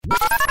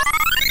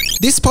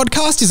This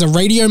podcast is a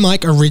Radio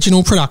Mike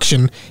original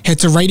production. Head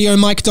to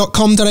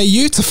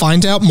radiomike.com.au to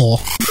find out more.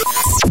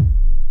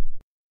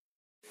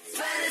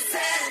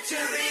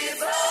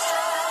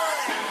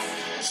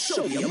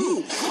 Show your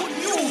move. Good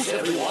news,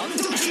 everyone.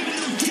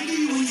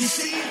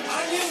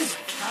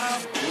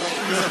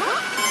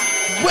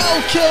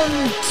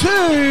 Welcome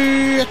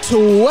to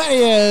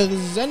 20th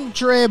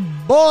Century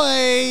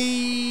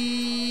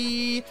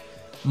Boy.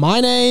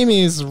 My name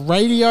is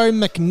Radio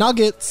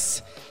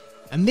McNuggets,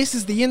 and this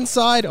is the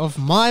inside of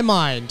my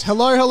mind.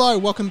 Hello.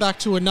 Welcome back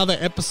to another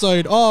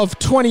episode of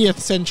 20th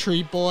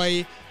Century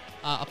Boy,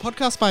 a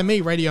podcast by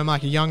me, Radio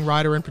Mike, a young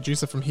writer and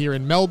producer from here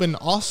in Melbourne,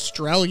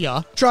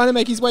 Australia, trying to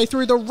make his way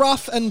through the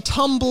rough and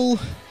tumble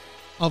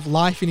of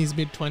life in his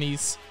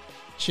mid-20s,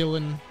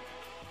 chilling,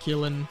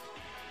 killing,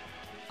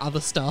 other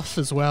stuff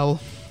as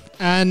well.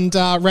 And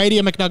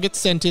Radio McNuggets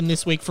sent in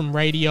this week from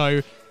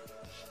Radio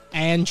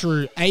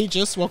Andrew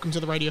Aegis. Welcome to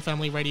the Radio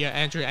family, Radio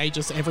Andrew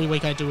Aegis. Every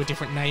week I do a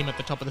different name at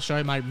the top of the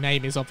show. My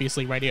name is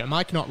obviously Radio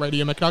Mike, not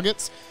Radio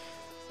McNuggets.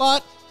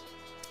 But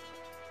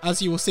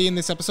as you will see in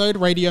this episode,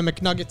 Radio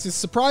McNuggets is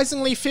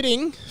surprisingly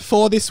fitting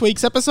for this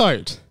week's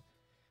episode.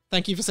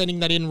 Thank you for sending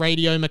that in,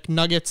 Radio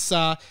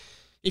McNuggets.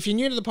 If you're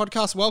new to the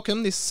podcast,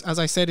 welcome. This, as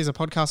I said, is a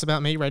podcast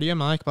about me, Radio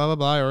Mike, blah, blah,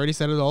 blah. I already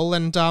said it all.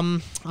 And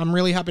I'm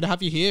really happy to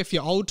have you here. If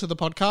you're old to the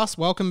podcast,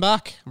 welcome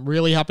back. I'm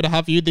really happy to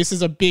have you. This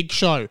is a big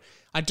show.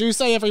 I do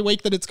say every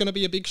week that it's going to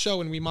be a big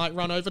show and we might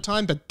run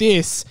overtime, but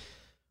this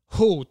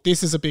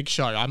is a big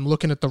show. I'm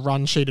looking at the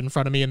run sheet in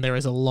front of me and there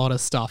is a lot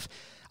of stuff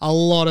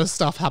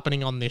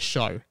happening on this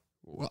show.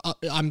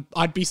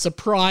 I'd be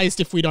surprised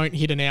if we don't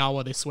hit an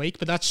hour this week,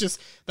 but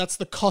that's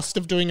the cost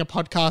of doing a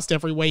podcast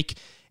every week.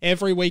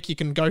 Every week you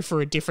can go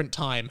for a different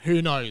time.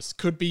 Who knows?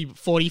 Could be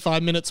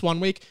 45 minutes one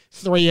week,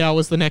 3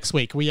 hours the next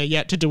week. We are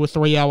yet to do a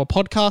 3-hour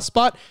podcast,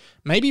 but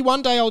maybe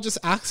one day I'll just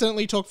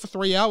accidentally talk for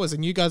 3 hours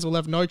and you guys will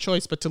have no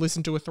choice but to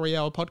listen to a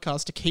 3-hour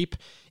podcast to keep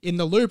in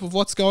the loop of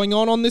what's going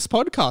on this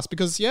podcast.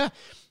 Because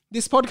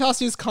this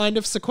podcast is kind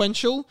of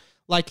sequential.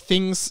 Like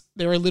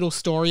there are little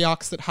story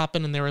arcs that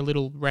happen and there are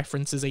little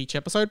references each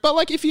episode. But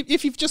like if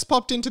you've just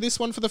popped into this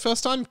one for the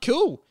first time,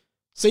 cool.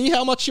 See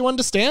how much you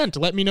understand.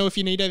 Let me know if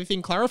you need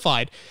anything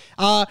clarified.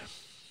 I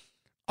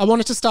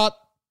wanted to start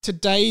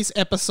today's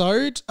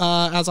episode,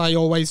 as I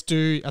always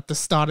do at the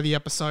start of the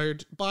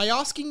episode, by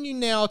asking you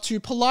now to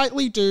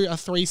politely do a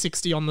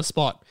 360 on the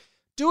spot.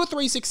 Do a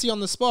 360 on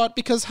the spot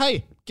because,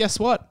 hey, guess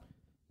what?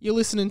 You're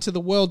listening to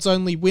the world's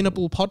only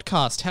winnable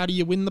podcast. How do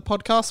you win the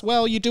podcast?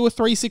 Well, you do a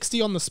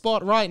 360 on the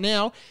spot right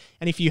now,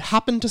 and if you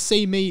happen to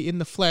see me in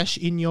the flesh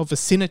in your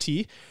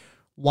vicinity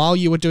while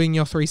you were doing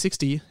your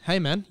 360, hey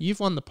man, you've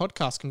won the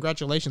podcast.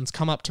 Congratulations.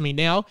 Come up to me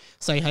now.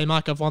 Say, hey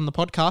Mike, I've won the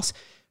podcast.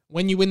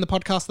 When you win the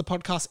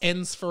podcast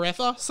ends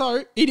forever.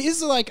 So it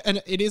is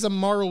it is a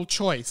moral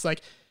choice.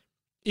 Like,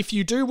 if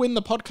you do win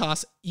the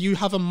podcast, you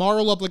have a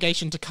moral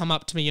obligation to come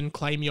up to me and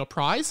claim your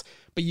prize,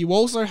 but you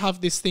also have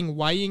this thing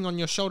weighing on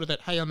your shoulder that,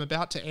 hey, I'm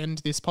about to end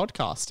this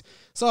podcast.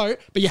 So,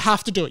 but you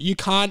have to do it. You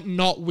can't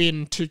not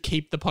win to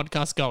keep the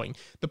podcast going.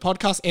 The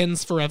podcast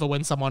ends forever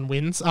when someone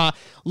wins.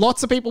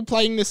 Lots of people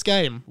playing this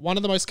game. One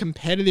of the most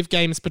competitive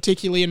games,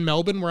 particularly in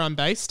Melbourne, where I'm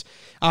based.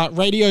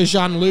 Radio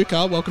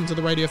Gianluca, welcome to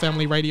the Radio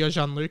family, Radio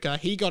Gianluca.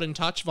 He got in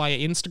touch via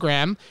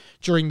Instagram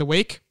during the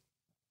week.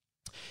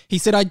 He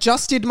said, I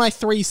just did my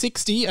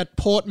 360 at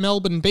Port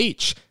Melbourne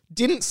Beach.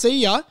 Didn't see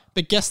ya,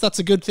 but guess that's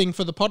a good thing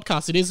for the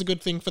podcast. It is a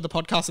good thing for the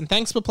podcast. And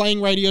thanks for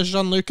playing Radio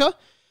Gianluca.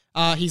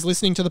 He's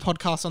listening to the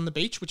podcast on the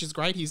beach, which is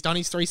great. He's done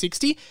his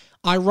 360.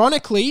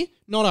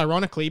 Not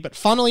ironically, but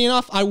funnily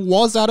enough, I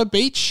was at a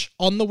beach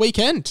on the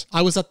weekend.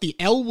 I was at the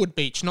Elwood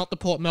Beach, not the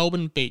Port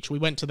Melbourne Beach. We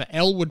went to the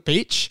Elwood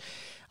Beach.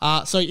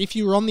 So if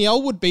you were on the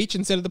Elwood Beach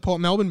instead of the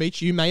Port Melbourne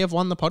Beach, you may have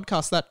won the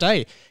podcast that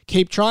day.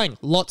 Keep trying.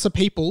 Lots of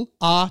people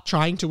are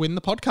trying to win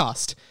the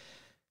podcast.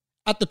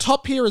 At the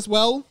top here as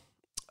well,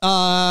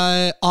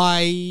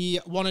 I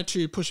wanted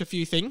to push a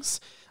few things.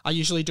 I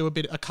usually do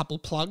a couple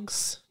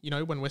plugs,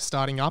 when we're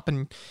starting up.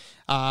 And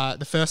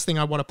the first thing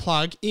I want to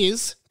plug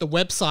is the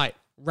website,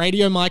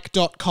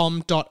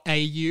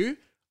 radiomike.com.au.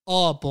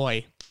 Oh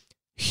boy.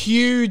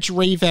 Huge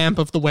revamp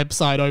of the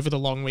website over the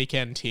long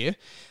weekend here.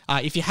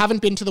 If you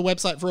haven't been to the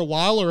website for a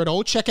while or at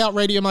all, check out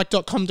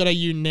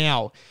radiomike.com.au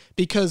now,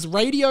 because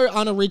Radio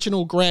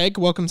Unoriginal Greg,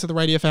 welcome to the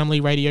Radio family,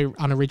 Radio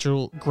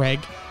Unoriginal Greg,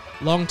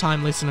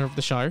 long-time listener of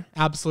the show,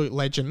 absolute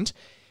legend.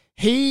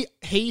 He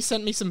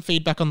sent me some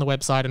feedback on the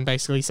website and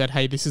basically said,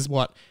 hey, this is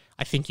what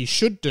I think you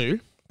should do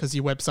because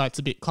your website's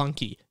a bit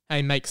clunky.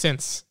 Hey, makes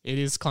sense. It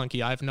is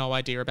clunky. I have no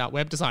idea about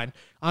web design.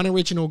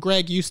 Unoriginal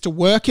Greg used to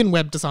work in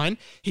web design.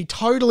 He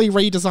totally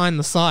redesigned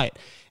the site.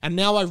 And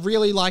now I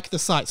really like the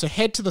site. So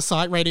head to the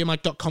site,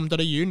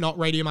 radiomike.com.au, not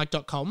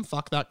radiomike.com.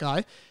 Fuck that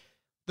guy.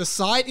 The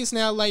site is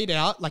now laid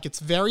out. Like, it's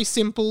very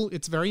simple.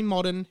 It's very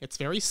modern. It's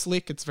very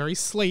slick. It's very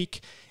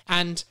sleek.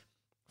 And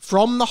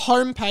from the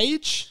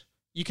homepage,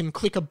 you can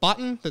click a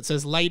button that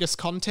says latest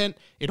content.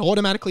 It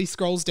automatically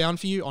scrolls down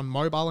for you on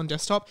mobile and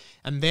desktop.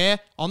 And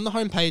there on the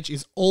homepage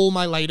is all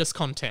my latest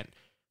content.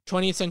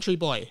 20th Century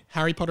Boy,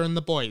 Harry Potter and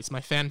the Boys,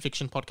 my fan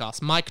fiction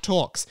podcast, Mike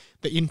Talks,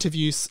 the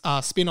interviews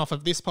spin-off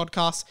of this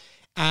podcast,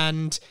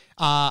 and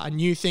a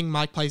new thing,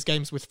 Mike Plays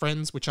Games with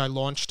Friends, which I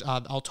launched.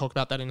 I'll talk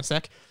about that in a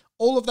sec.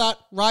 All of that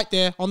right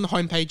there on the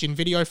homepage in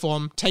video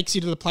form takes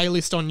you to the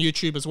playlist on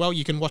YouTube as well.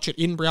 You can watch it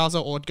in browser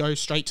or go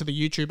straight to the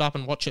YouTube app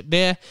and watch it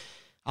there.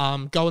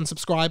 Go and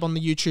subscribe on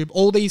the YouTube.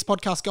 All these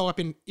podcasts go up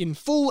in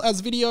full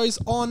as videos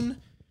on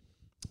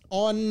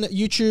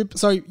YouTube.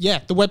 So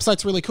yeah, the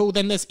website's really cool.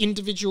 Then there's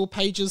individual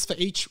pages for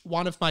each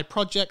one of my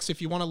projects.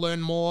 If you want to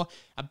learn more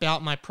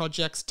about my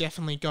projects,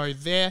 definitely go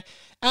there.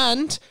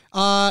 And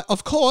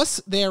of course,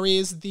 there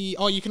is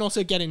you can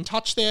also get in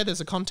touch there.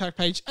 There's a contact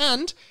page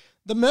and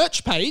the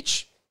merch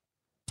page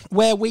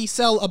where we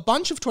sell a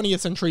bunch of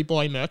 20th Century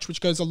Boy merch, which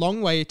goes a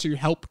long way to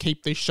help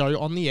keep this show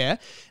on the air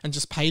and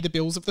just pay the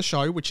bills of the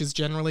show, which is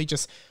generally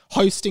just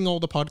hosting all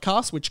the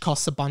podcasts, which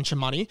costs a bunch of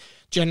money.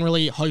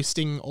 Generally,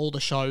 hosting all the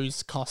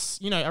shows costs,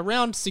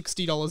 around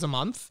 $60 a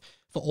month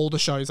for all the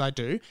shows I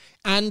do.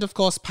 And, of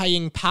course,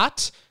 paying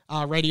Pat,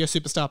 radio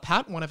superstar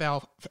Pat, one of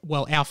our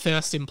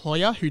first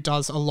employer who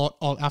does a lot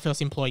of, our first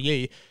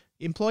employer,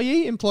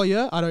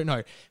 I don't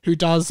know, who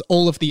does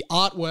all of the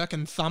artwork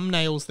and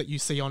thumbnails that you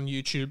see on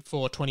YouTube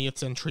for 20th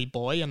Century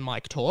Boy and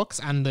Mike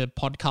Talks and the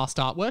podcast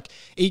artwork.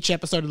 Each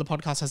episode of the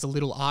podcast has a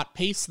little art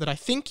piece that I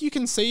think you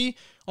can see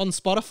on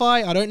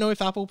Spotify. I don't know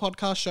if Apple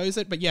Podcast shows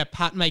it, but yeah,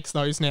 Pat makes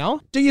those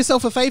now. Do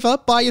yourself a favor,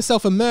 buy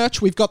yourself a merch.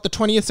 We've got the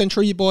 20th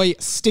Century Boy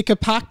sticker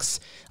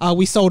packs.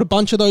 We sold a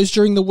bunch of those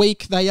during the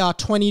week. They are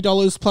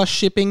 $20 plus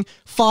shipping.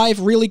 5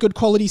 really good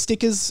quality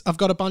stickers. I've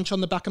got a bunch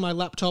on the back of my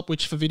laptop,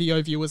 which for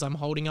video viewers I'm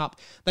holding up.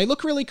 They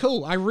look really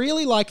cool. I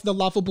really like the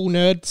Lovable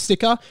Nerd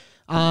sticker.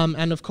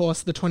 And of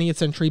course, the 20th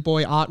Century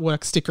Boy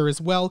artwork sticker as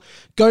well.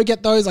 Go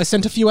get those. I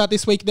sent a few out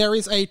this week. There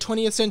is a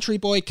 20th Century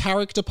Boy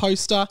character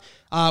poster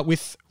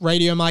with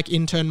Radio Mike,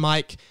 Intern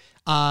Mike,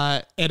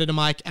 Editor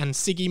Mike, and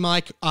Siggy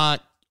Mike.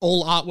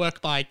 All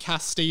artwork by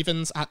Cass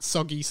Stevens at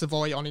Soggy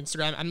Savoy on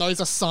Instagram. And those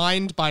are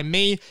signed by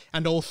me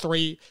and all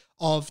 3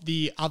 of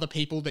the other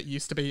people that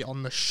used to be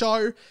on the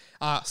show.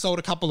 Sold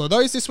a couple of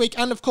those this week.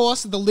 And of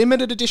course, the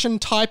limited edition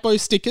typo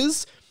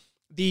stickers.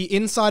 The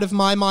Inside of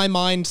My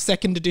Mind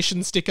 2nd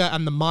edition sticker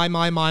and the My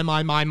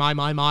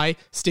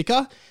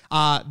sticker.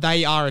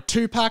 They are a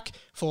 2-pack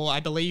for,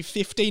 I believe,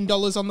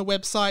 $15 on the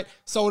website.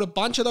 Sold a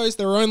bunch of those.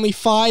 There are only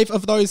 5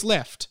 of those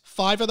left.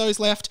 5 of those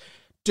left.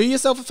 Do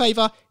yourself a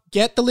favor.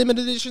 Get the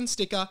limited edition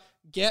sticker.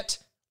 Get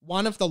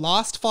one of the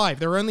last 5.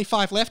 There are only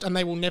 5 left and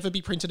they will never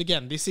be printed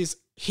again. This is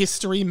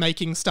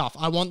history-making stuff.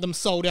 I want them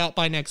sold out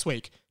by next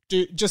week.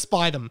 Just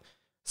buy them.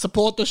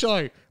 Support the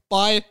show.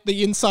 Buy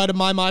the Inside of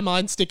My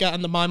Mind sticker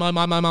and the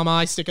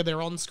My sticker.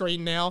 They're on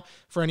screen now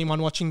for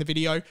anyone watching the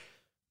video.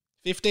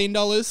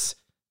 $15,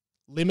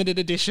 limited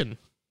edition.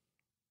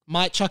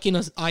 Might chuck in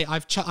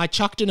I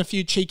chucked in a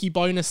few cheeky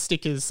bonus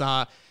stickers.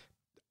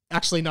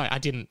 Actually, no, I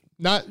didn't.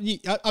 No,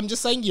 I'm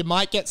just saying you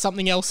might get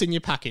something else in your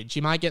package.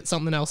 You might get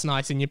something else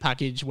nice in your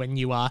package when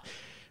you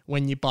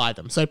buy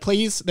them. So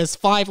please, there's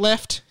 5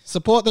 left.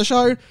 Support the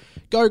show.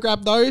 Go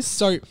grab those.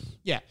 So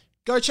yeah.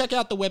 Go check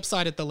out the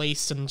website at the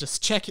least and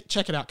just check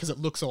it out because it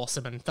looks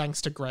awesome. And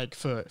thanks to Greg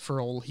for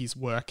all his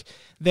work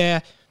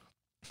there.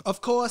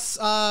 Of course,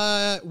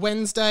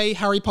 Wednesday,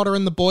 Harry Potter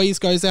and the Boys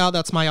goes out.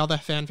 That's my other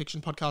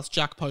fanfiction podcast.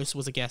 Jack Post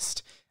was a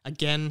guest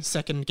again.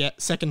 Second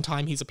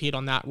time he's appeared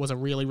on that. Was a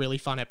really, really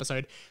fun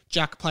episode.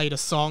 Jack played a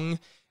song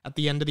at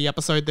the end of the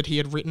episode that he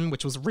had written,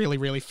 which was really,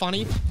 really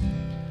funny.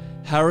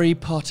 Harry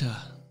Potter,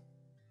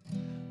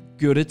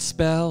 good at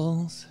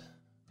spells.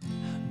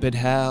 But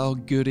how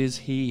good is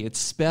he at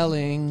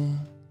spelling?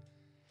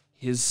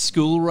 His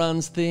school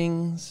runs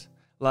things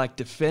like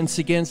Defense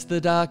Against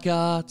the Dark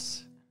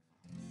Arts,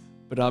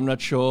 but I'm not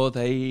sure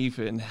they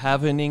even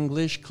have an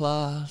English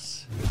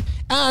class.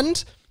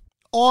 And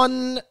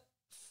on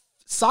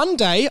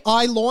Sunday,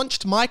 I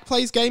launched Mike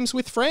Plays Games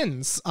with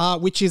Friends,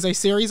 which is a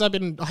series I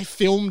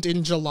filmed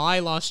in July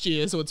last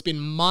year, so it's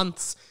been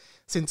months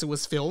since it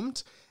was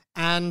filmed.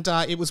 And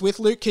it was with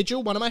Luke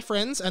Kidgel, one of my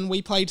friends, and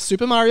we played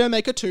Super Mario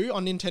Maker 2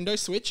 on Nintendo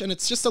Switch, and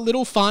it's just a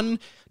little fun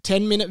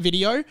 10-minute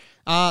video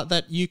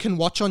that you can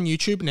watch on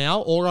YouTube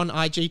now or on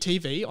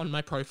IGTV on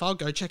my profile.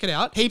 Go check it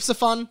out. Heaps of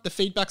fun. The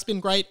feedback's been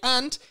great,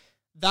 and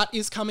that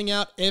is coming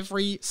out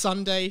every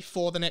Sunday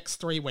for the next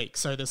 3 weeks.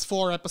 So there's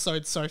 4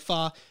 episodes so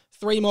far.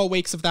 3 more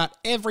weeks of that.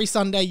 Every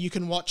Sunday you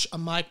can watch a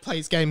Mike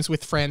Plays Games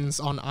with Friends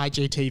on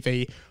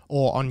IGTV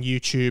or on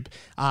YouTube.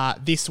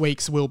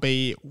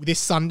 This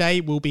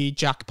Sunday will be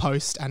Jack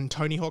Post and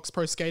Tony Hawk's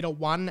Pro Skater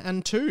 1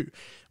 and 2,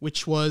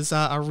 which was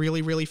a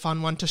really, really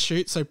fun one to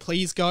shoot. So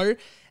please go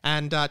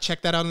and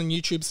check that out on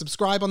YouTube.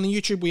 Subscribe on the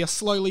YouTube. We are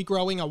slowly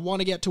growing. I want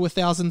to get to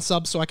 1,000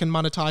 subs so I can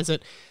monetize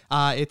it.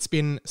 It's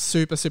been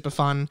super, super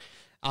fun.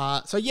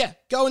 So yeah,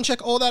 go and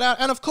check all that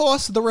out. And of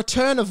course, the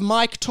return of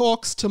Mike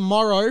Talks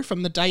tomorrow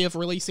from the day of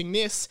releasing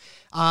this.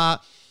 I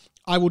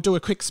will do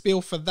a quick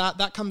spiel for that.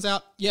 That comes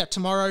out,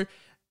 tomorrow.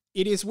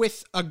 It is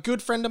with a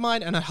good friend of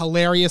mine and a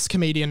hilarious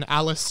comedian,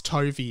 Alice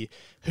Tovey,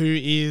 who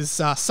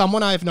is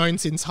someone I've known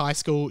since high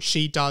school.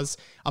 She does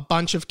a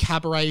bunch of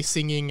cabaret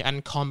singing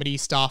and comedy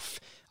stuff,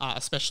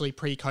 especially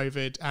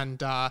pre-COVID,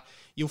 and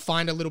you'll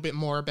find a little bit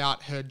more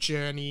about her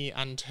journey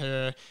and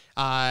her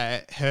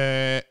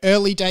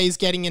early days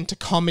getting into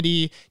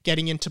comedy,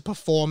 getting into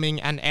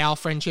performing, and our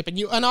friendship.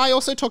 And I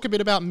also talk a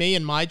bit about me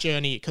and my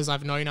journey, because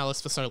I've known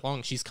Alice for so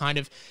long. She's kind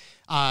of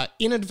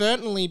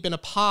inadvertently been a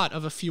part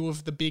of a few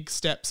of the big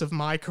steps of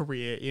my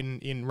career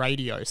in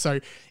radio. So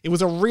it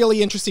was a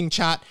really interesting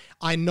chat.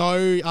 I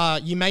know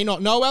you may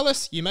not know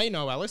Alice. You may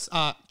know Alice.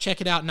 Check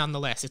it out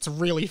nonetheless. It's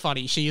really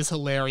funny. She is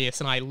hilarious,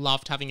 and I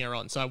loved having her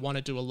on. So I want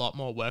to do a lot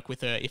more work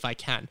with her if I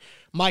can.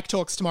 Mike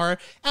talks tomorrow.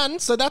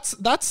 And so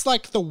that's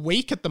like the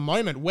week at the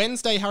moment.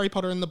 Wednesday, Harry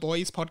Potter and the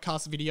Boys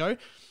podcast video.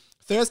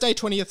 Thursday,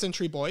 20th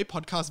Century Boy,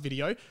 podcast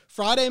video.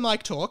 Friday,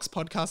 Mike Talks,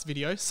 podcast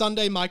video.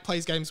 Sunday, Mike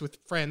Plays Games with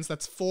Friends.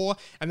 That's 4.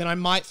 And then I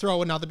might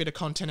throw another bit of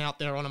content out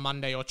there on a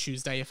Monday or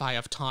Tuesday if I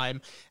have time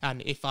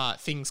and if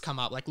things come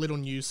up, like little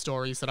news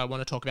stories that I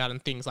want to talk about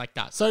and things like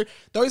that. So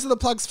those are the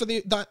plugs for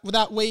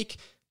that week.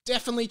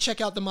 Definitely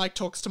check out the Mike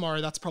Talks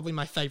tomorrow. That's probably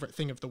my favorite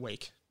thing of the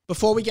week.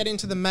 Before we get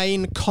into the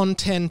main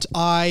content,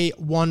 I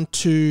want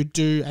to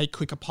do a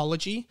quick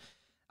apology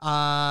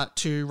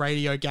to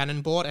Radio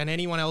Gannon Board and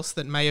anyone else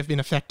that may have been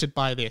affected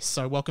by this.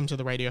 So welcome to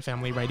the radio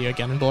family, Radio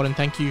Gannon Board, and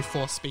thank you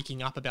for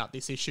speaking up about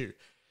this issue.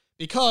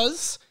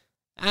 Because,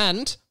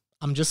 and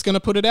I'm just going to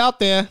put it out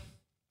there,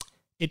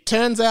 it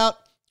turns out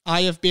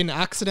I have been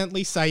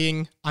accidentally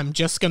saying I'm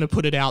just going to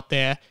put it out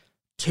there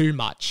too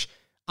much.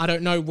 I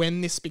don't know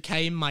when this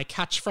became my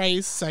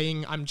catchphrase,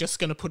 saying I'm just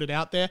going to put it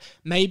out there.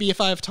 Maybe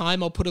if I have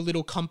time, I'll put a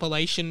little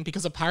compilation,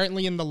 because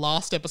apparently in the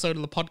last episode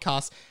of the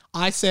podcast,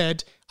 I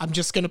said I'm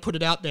just going to put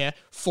it out there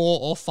 4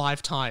 or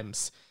 5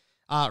 times.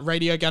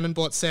 Radio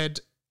Gannonbort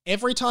said,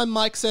 every time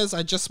Mike says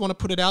I just want to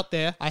put it out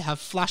there, I have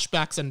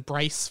flashbacks and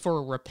brace for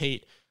a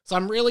repeat. So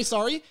I'm really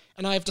sorry,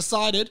 and I have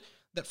decided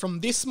that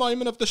from this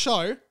moment of the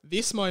show,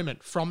 this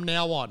moment from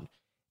now on,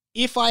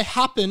 if I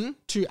happen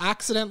to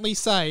accidentally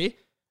say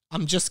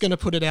I'm just going to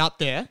put it out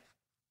there,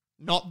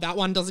 not that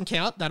one doesn't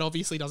count, that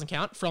obviously doesn't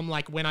count, from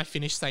like when I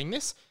finish saying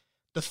this,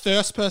 the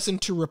first person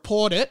to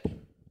report it, so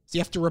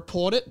you have to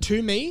report it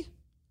to me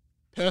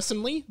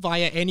personally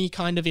via any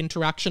kind of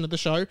interaction of the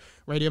show,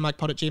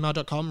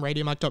 radiomikepod@gmail.com,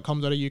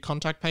 radiomike.com.au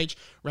contact page,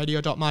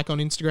 radio.mike on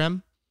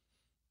Instagram,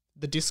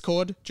 the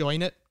Discord,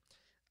 join it.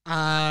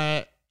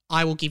 I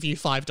will give you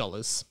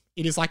 $5.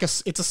 It is like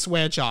it's a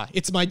swear jar.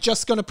 It's my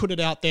just going to put it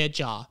out there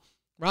jar,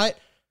 right?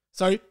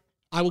 So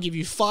I will give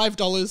you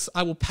 $5.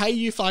 I will pay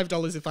you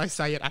 $5 if I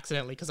say it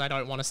accidentally, because I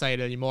don't want to say it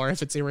anymore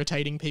if it's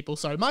irritating people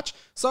so much.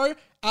 So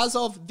as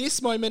of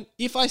this moment,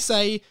 if I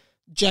say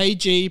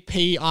JGPIOT,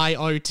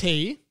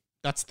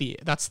 that's the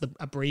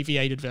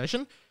abbreviated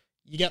version,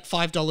 you get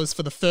 $5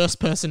 for the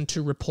first person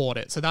to report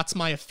it. So that's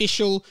my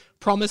official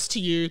promise to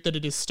you that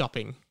it is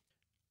stopping.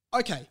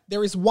 Okay,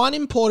 there is one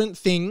important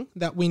thing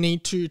that we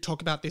need to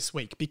talk about this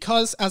week,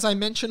 because as I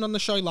mentioned on the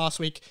show last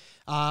week,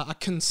 a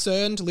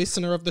concerned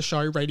listener of the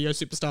show, Radio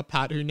Superstar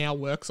Pat, who now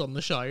works on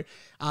the show,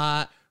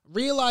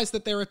 realized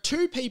that there are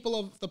 2 people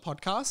of the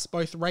podcast,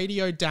 both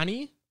Radio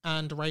Danny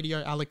and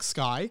Radio Alex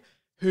Sky,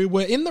 who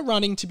were in the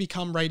running to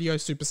become radio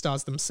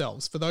superstars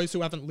themselves. For those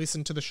who haven't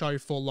listened to the show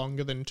for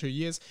longer than 2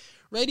 years,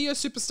 radio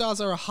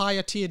superstars are a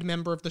higher tiered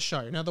member of the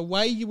show. Now, the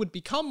way you would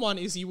become one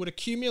is you would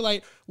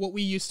accumulate what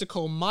we used to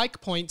call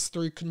mic points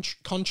through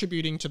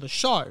contributing to the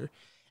show.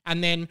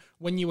 And then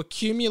when you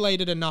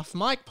accumulated enough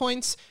mic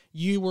points,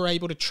 you were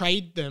able to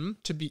trade them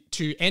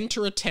to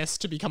enter a test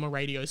to become a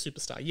radio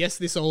superstar. Yes,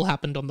 this all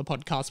happened on the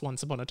podcast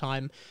once upon a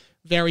time.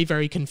 Very,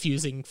 very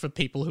confusing for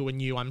people who are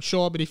new, I'm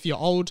sure. But if you're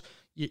old,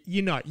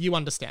 you know, you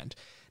understand.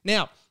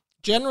 Now,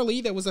 generally,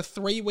 there was a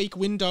 3-week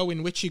window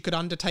in which you could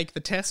undertake the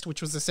test,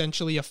 which was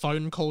essentially a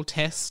phone call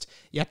test.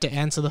 You had to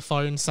answer the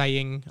phone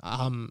saying,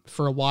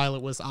 for a while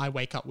it was, I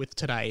wake up with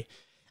today.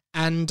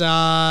 And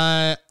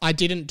I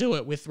didn't do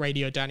it with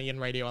Radio Danny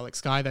and Radio Alex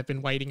Sky. They've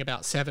been waiting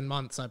about 7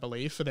 months, I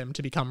believe, for them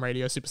to become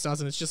radio superstars,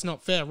 and it's just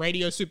not fair.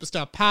 Radio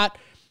Superstar Pat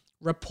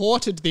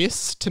reported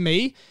this to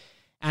me,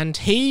 and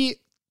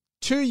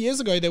 2 years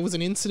ago, there was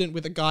an incident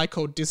with a guy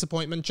called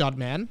Disappointment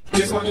Judman.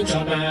 Disappointment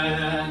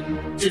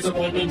Judman.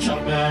 Disappointment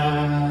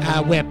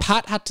Judman. Where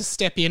Pat had to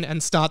step in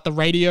and start the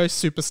Radio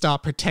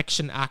Superstar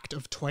Protection Act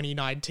of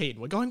 2019.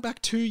 We're going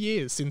back 2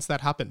 years since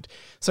that happened.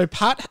 So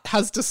Pat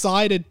has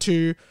decided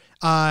to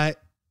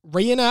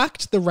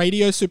reenact the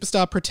Radio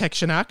Superstar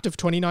Protection Act of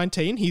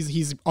 2019.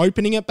 He's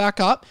opening it back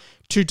up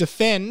to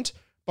defend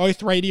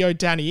both Radio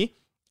Danny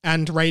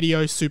and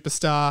Radio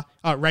Superstar,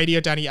 Radio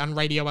Danny and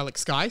Radio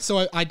Alex Sky.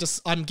 So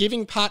I'm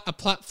giving Pat a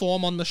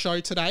platform on the show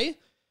today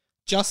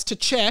just to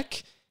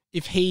check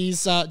if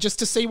he's, just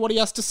to see what he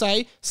has to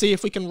say, see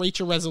if we can reach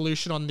a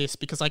resolution on this,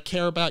 because I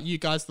care about you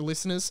guys, the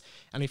listeners,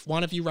 and if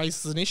one of you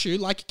raises an issue,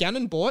 like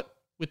Gannon bought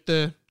with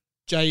the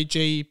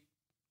JGP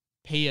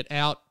it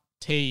out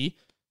T,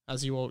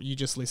 as you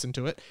just listened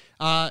to it,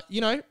 I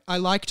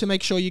like to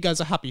make sure you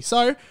guys are happy.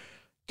 So,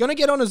 Gonna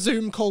get on a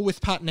Zoom call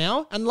with Pat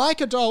now, and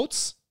like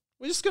adults,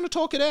 we're just gonna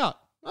talk it out.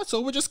 That's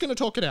all, we're just gonna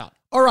talk it out.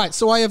 All right,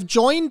 so I have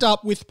joined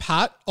up with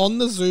Pat on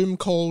the Zoom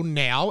call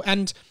now,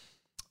 and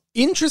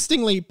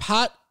interestingly,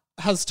 Pat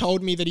has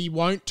told me that he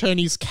won't turn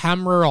his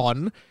camera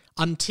on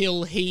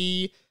until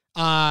he's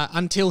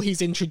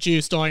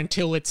introduced or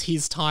until it's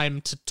his time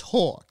to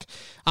talk,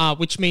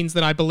 which means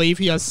that I believe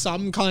he has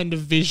some kind of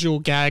visual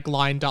gag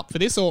lined up for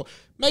this, or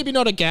maybe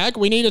not a gag.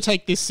 We need to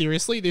take this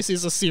seriously. This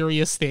is a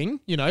serious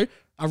thing, you know.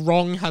 A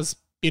wrong has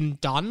been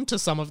done to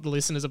some of the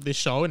listeners of this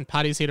show, and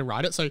Pat is here to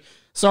write it. So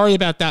sorry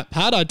about that,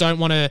 Pat. I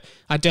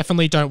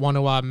definitely don't want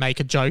to make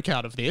a joke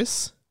out of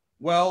this.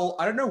 Well,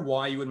 I don't know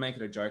why you would make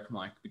it a joke,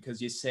 Mike,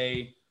 because you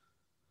see,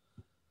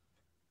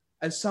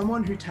 as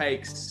someone who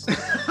takes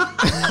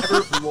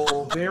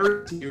law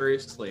very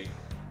seriously,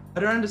 I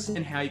don't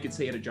understand how you could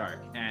see it a joke.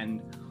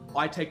 And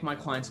I take my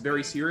clients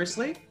very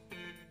seriously,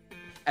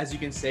 as you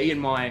can see in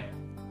my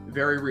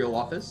very real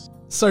office.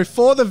 So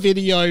for the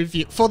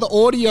for the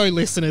audio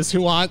listeners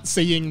who aren't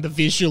seeing the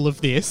visual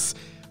of this,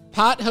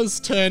 Pat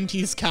has turned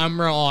his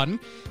camera on.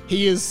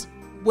 He is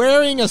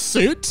wearing a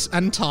suit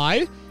and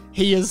tie.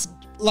 He is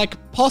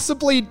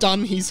possibly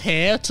done his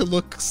hair to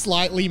look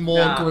slightly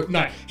more...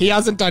 No, he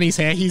hasn't done his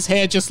hair. His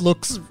hair just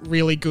looks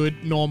really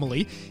good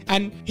normally.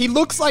 And he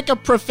looks like a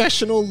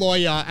professional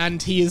lawyer,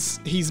 and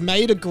he's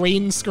made a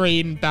green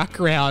screen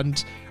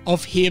background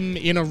of him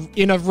in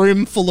a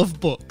room full of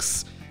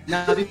books.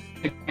 Now, this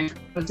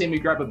see me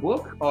grab a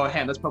book? Oh,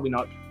 that's probably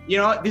not... You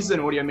know what? This is an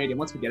audio medium.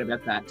 Let's forget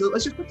about that. So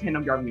let's just pretend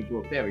I'm grabbing a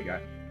book. There we go.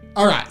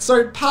 All right.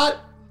 So, Pat,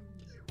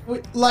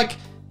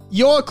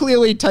 you're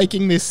clearly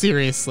taking this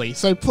seriously.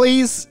 So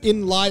please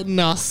enlighten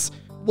us.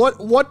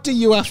 What do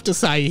you have to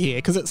say here?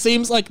 Because it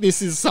seems like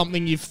this is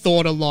something you've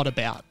thought a lot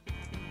about.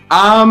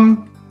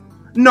 No,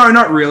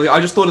 not really. I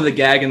just thought of the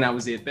gag and that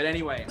was it. But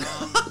anyway...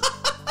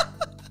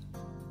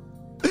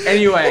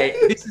 Anyway,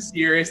 this is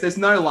serious. There's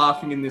no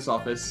laughing in this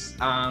office.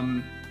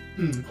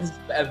 It's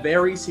a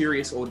very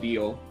serious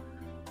ordeal.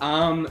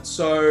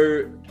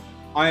 So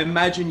I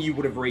imagine you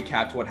would have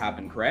recapped what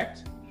happened,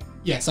 correct?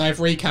 Yes, I've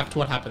recapped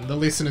what happened. The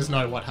listeners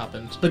know what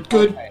happened. But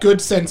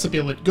good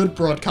sensibility, good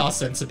broadcast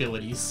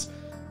sensibilities.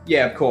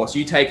 Yeah, of course.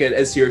 You take it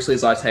as seriously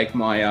as I take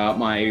my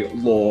my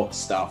law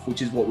stuff,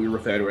 which is what we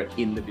refer to it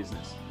in the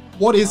business.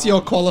 What is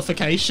your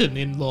qualification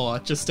in law,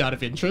 just out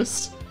of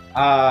interest?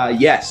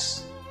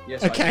 Yes.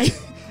 Yes. Okay.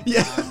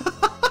 Yeah.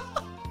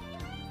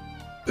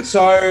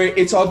 So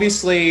it's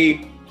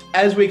obviously,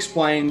 as we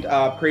explained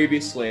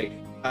previously,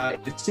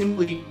 it's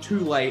simply too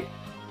late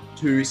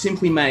to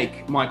simply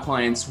make my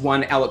clients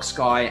one Alex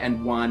Sky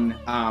and one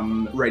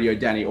Radio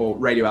Danny, or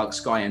Radio Alex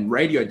Sky and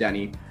Radio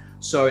Danny.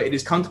 So it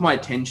has come to my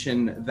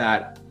attention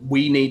that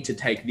we need to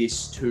take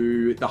this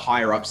to the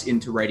higher ups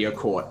into Radio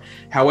Court.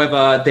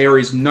 However, there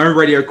is no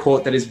Radio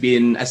Court that has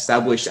been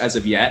established as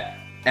of yet,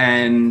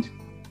 and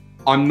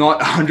I'm not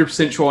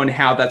 100% sure on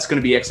how that's going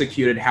to be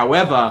executed.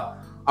 However,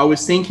 I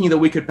was thinking that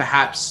we could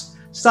perhaps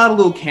start a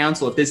little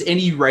council. If there's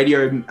any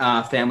radio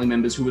family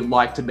members who would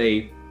like to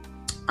be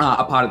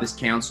a part of this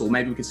council,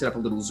 maybe we could set up a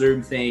little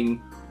Zoom thing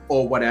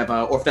or whatever.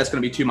 Or if that's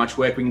going to be too much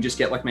work, we can just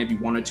get maybe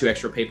one or two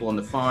extra people on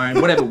the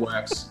phone, whatever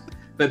works.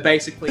 But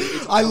basically,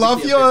 I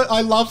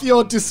love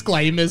your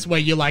disclaimers where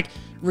you're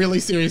really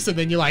serious, and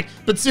then you're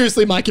but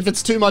seriously, Mike, if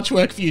it's too much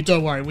work for you,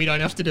 don't worry, we don't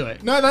have to do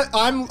it. No,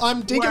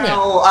 I'm digging it.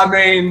 Well, I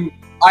mean,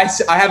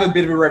 I have a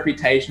bit of a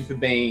reputation for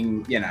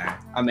being,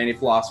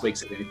 if last week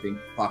said anything,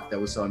 fuck, that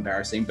was so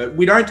embarrassing. But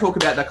we don't talk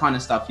about that kind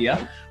of stuff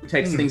here. We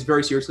take things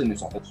very seriously in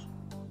this office.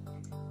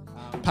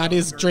 Pat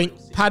is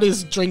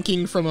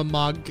drinking from a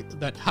mug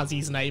that has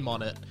his name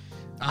on it.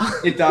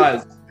 It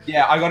does.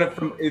 Yeah, I got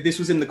it this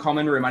was in the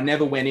common room. I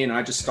never went in.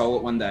 I just stole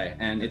it one day,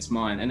 and it's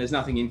mine. And there's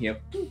nothing in here.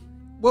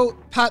 Well,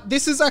 Pat,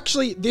 this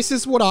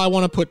is what I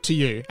want to put to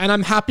you. And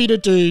I'm happy to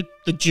do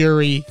the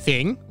jury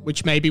thing,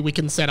 which maybe we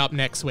can set up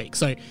next week.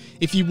 So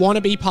if you want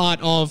to be part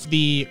of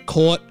the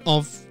court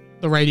of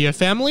the radio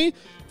family,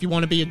 if you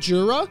want to be a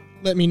juror,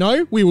 let me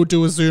know. We will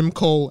do a Zoom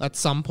call at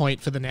some point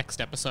for the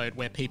next episode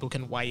where people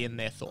can weigh in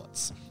their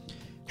thoughts.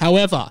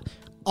 However,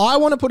 I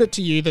want to put it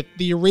to you that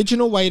the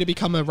original way to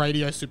become a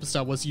radio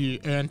superstar was you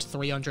earned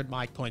 300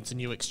 mic points and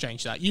you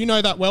exchanged that. You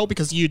know that well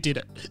because you did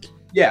it.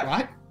 Yeah.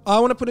 Right? I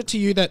want to put it to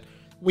you that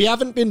we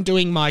haven't been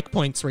doing mic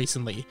points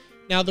recently.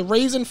 Now, the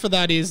reason for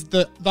that is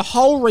the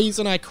whole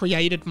reason I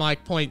created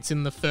mic points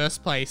in the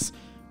first place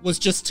was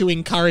just to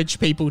encourage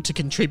people to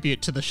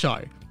contribute to the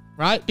show,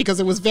 right? Because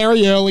it was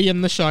very early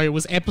in the show. It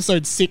was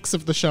episode 6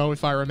 of the show,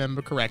 if I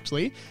remember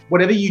correctly.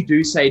 Whatever you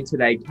do say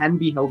today can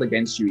be held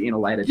against you in a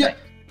later date.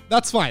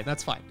 That's fine.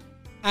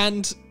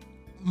 And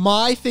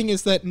my thing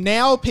is that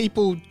now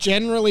people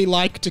generally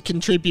like to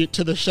contribute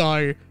to the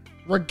show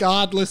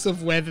regardless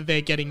of whether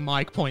they're getting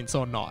mic points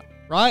or not,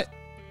 right?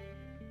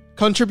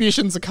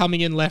 Contributions are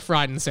coming in left,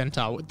 right, and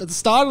center. At the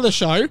start of the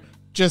show,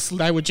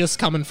 they were just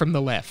coming from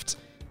the left.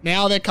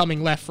 Now they're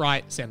coming left,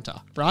 right, center,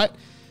 right?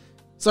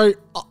 So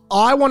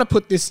I want to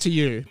put this to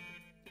you.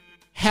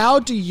 How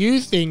do you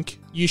think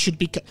you should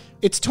be...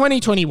 It's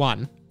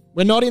 2021.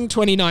 We're not in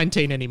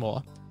 2019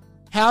 anymore.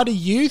 How do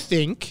you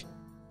think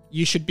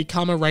you should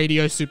become a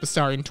radio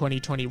superstar in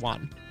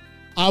 2021?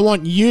 I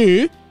want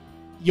you're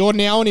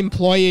now an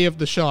employee of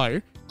the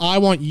show. I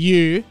want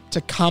you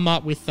to come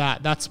up with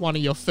that. That's one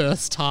of your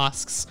first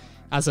tasks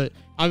I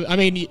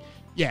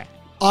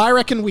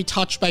reckon we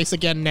touch base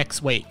again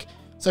next week.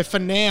 So for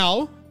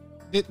now,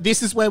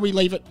 this is where we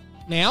leave it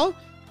now.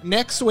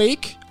 Next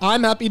week,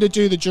 I'm happy to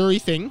do the jury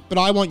thing, but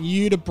I want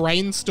you to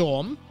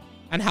brainstorm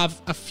and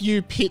have a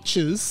few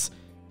pitches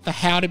for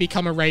how to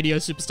become a radio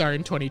superstar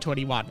in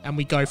 2021, and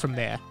we go from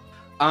there.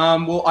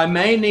 Well, I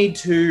may need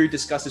to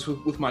discuss this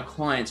with my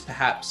clients.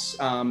 Perhaps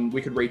we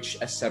could reach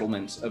a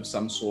settlement of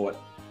some sort.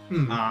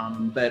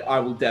 But I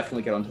will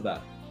definitely get onto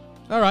that.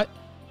 All right.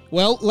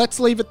 Well, let's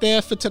leave it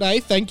there for today.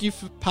 Thank you,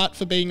 Pat,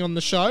 for being on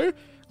the show.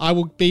 I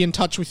will be in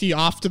touch with you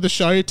after the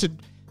show to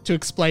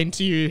explain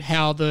to you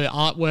how the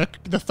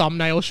artwork, the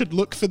thumbnail should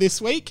look for this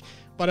week.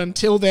 But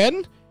until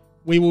then,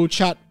 we will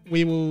chat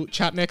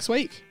next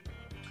week.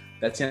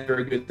 That sounds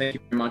very good. Thank you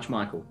very much,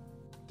 Michael.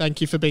 Thank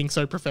you for being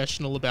so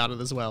professional about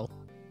it as well.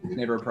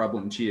 Never a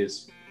problem.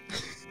 Cheers.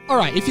 All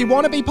right, if you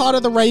want to be part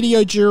of the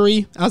radio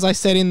jury, as I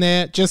said in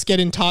there, just get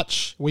in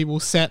touch. We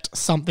will set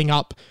something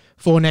up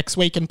for next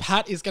week. And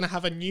Pat is going to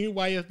have a new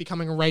way of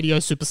becoming a radio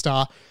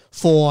superstar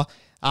for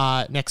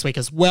next week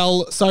as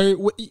well.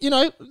 So,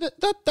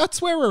 that's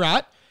where we're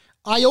at.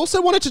 I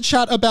also wanted to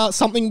chat about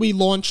something we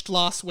launched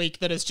last week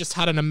that has just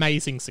had an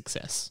amazing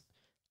success.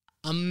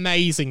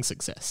 Amazing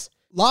success.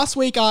 Last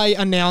week, I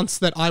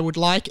announced that I would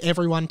like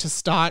everyone to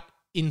start,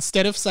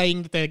 instead of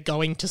saying that they're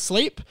going to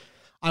sleep,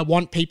 I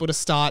want people to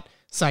start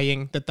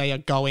saying that they are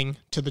going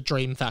to the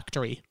Dream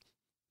Factory.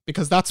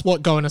 Because that's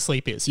what going to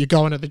sleep is. You're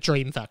going to the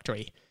Dream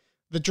Factory.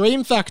 The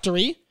Dream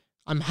Factory,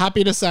 I'm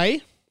happy to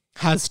say,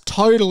 has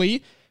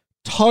totally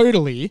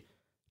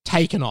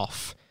taken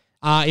off.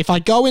 If I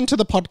go into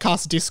the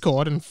podcast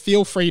Discord, and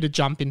feel free to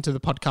jump into the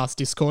podcast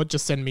Discord,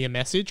 just send me a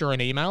message or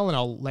an email and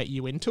I'll let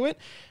you into it.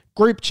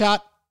 Group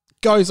chat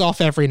goes off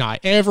every night.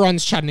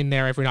 Everyone's chatting in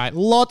there every night.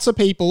 Lots of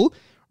people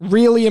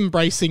really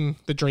embracing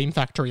the Dream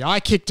Factory. I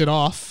kicked it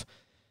off.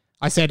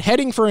 I said,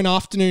 heading for an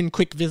afternoon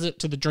quick visit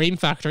to the Dream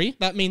Factory.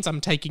 That means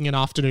I'm taking an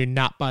afternoon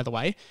nap, by the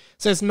way.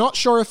 Says, not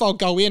sure if I'll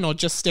go in or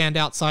just stand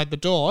outside the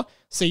door.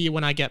 See you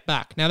when I get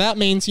back. Now that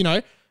means,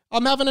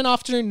 I'm having an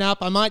afternoon nap.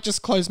 I might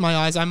just close my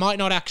eyes. I might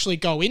not actually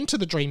go into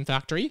the Dream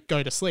Factory,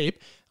 go to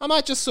sleep. I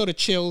might just sort of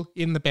chill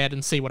in the bed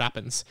and see what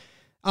happens.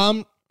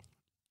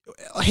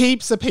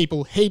 Heaps of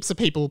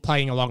people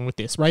playing along with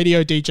this.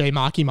 Radio DJ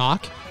Marky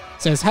Mark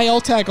says, hey,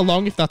 I'll tag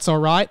along if that's all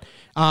right.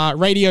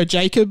 Radio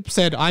Jacob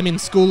said, I'm in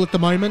school at the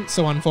moment,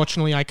 so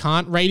unfortunately I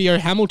can't. Radio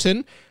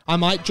Hamilton, I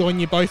might join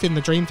you both in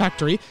the Dream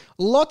Factory.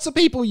 Lots of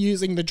people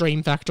using the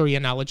Dream Factory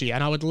analogy,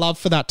 and I would love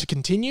for that to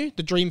continue.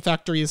 The Dream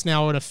Factory is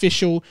now an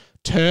official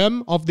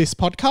term of this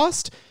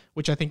podcast,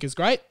 which I think is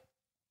great.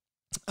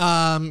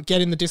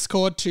 Get in the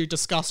Discord to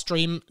discuss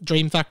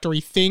Dream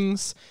Factory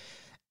things.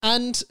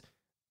 And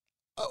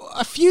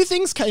a few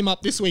things came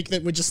up this week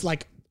that were just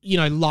like,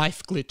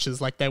 life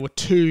glitches, like they were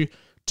too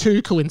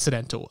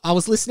coincidental. I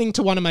was listening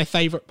to one of my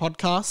favorite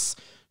podcasts,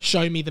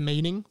 Show Me the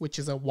Meaning, which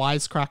is a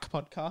Wisecrack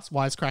podcast.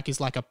 Wisecrack is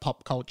like a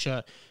pop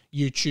culture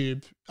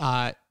YouTube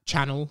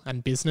channel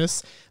and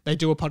business. They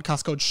do a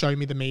podcast called Show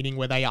Me the Meaning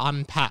where they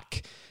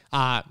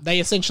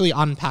essentially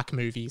unpack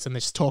movies and they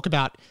just talk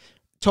about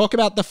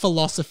the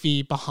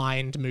philosophy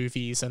behind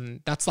movies.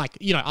 And that's like,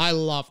 I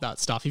love that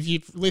stuff. If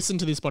you've listened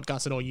to this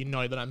podcast at all, you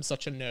know that I'm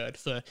such a nerd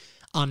for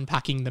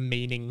unpacking the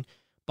meaning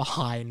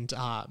behind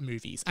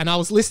movies. And I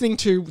was listening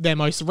to their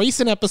most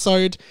recent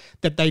episode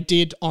that they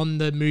did on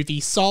the movie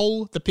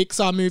Soul, the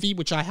Pixar movie,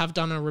 which I have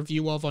done a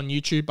review of on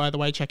YouTube, by the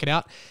way, check it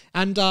out.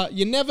 And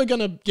you're never going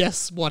to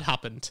guess what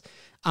happened.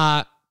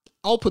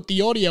 I'll put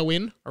the audio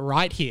in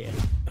right here.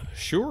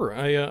 Sure.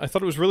 I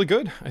thought it was really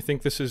good. I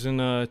think this is in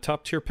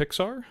top tier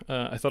Pixar.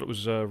 I thought it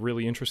was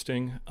really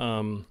interesting.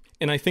 And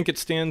I think it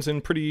stands in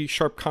pretty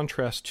sharp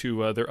contrast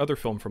to their other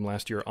film from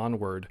last year,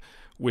 Onward,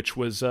 which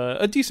was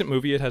a decent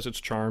movie. It has its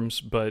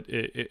charms, but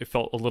it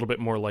felt a little bit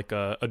more like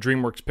a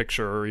DreamWorks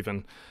picture or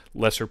even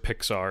lesser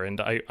Pixar. And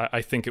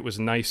I think it was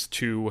nice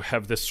to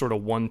have this sort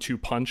of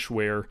 1-2 punch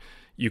where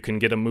you can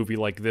get a movie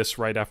like this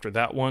right after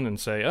that one and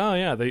say, oh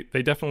yeah,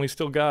 they definitely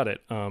still got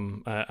it.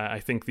 I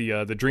think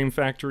the Dream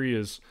Factory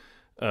is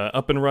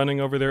up and running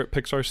over there at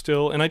Pixar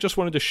still. And I just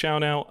wanted to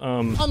shout out...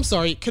 I'm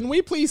sorry, can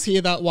we please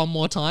hear that one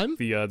more time?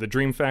 The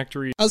Dream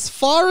Factory. As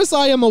far as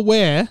I am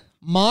aware,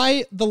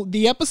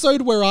 the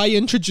episode where I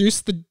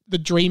introduced the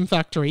Dream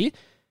Factory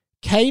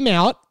came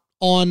out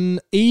on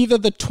either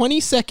the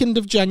 22nd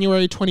of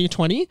January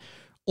 2020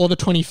 or the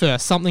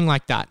 21st, something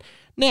like that.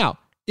 Now,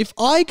 if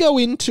I go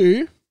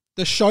into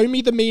the Show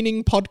Me the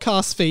Meaning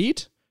podcast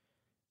feed,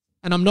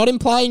 and I'm not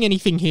implying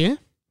anything here,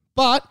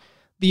 but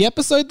the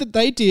episode that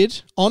they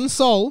did on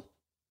Soul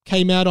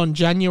came out on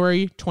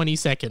January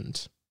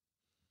 22nd.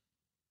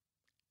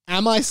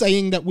 Am I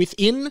saying that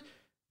within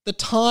the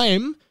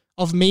time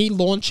of me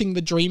launching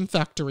the Dream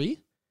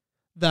Factory,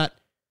 that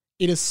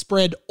it has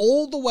spread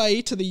all the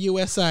way to the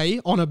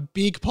USA on a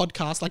big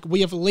podcast, like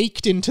we have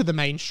leaked into the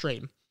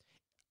mainstream?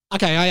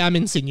 Okay, I am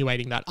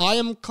insinuating that. I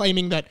am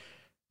claiming that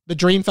the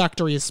Dream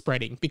Factory is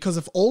spreading because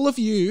of all of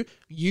you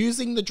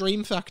using the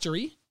Dream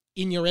Factory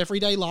in your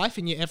everyday life,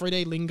 in your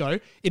everyday lingo.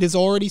 It has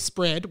already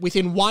spread.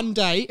 Within one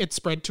day, it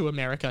spread to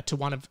America,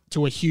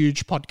 to a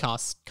huge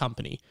podcast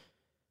company.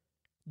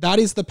 That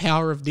is the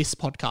power of this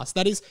podcast.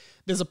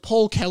 There's a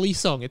Paul Kelly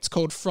song. It's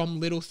called From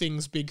Little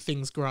Things, Big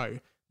Things Grow.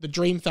 The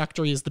Dream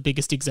Factory is the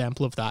biggest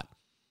example of that.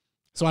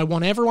 So I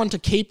want everyone to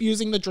keep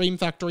using the Dream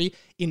Factory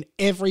in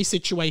every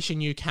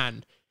situation you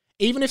can.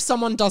 Even if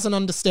someone doesn't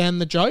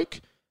understand the joke,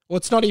 well,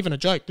 it's not even a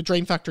joke. The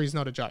Dream Factory is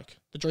not a joke.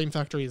 The Dream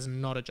Factory is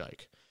not a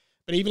joke.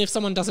 But even if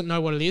someone doesn't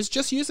know what it is,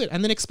 just use it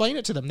and then explain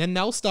it to them. Then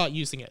they'll start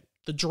using it.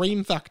 The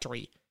Dream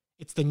Factory.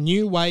 It's the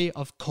new way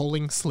of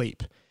calling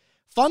sleep.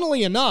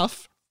 Funnily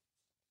enough,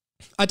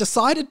 I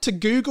decided to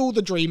Google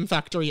the Dream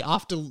Factory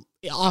after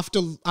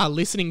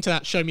listening to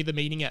that Show Me the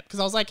Meaning app, because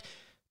I was like,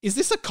 is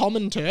this a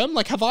common term?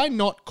 Like, have I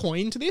not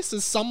coined this?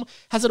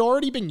 Has it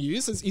already been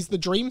used? Is the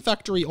Dream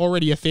Factory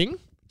already a thing?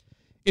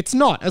 It's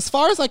not. As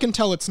far as I can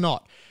tell, it's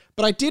not.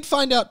 But I did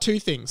find out two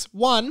things.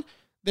 One,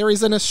 there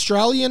is an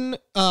Australian,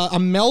 a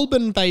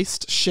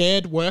Melbourne-based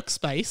shared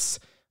workspace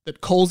that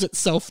calls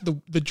itself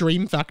the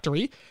Dream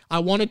Factory. I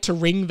wanted to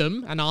ring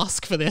them and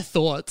ask for their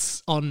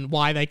thoughts on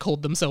why they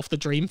called themselves the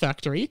Dream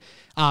Factory,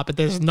 but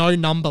there's no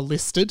number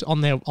listed on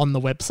the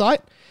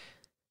website.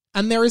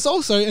 And there is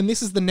also, and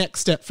this is the next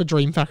step for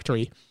Dream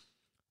Factory,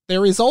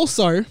 there is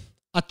also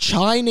a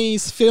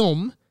Chinese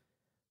film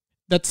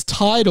that's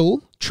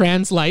title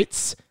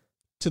translates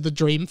to the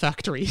Dream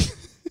Factory.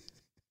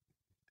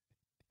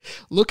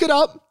 Look it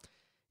up.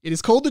 It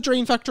is called The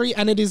Dream Factory,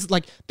 and it is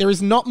like, there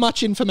is not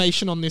much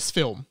information on this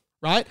film,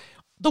 right?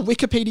 The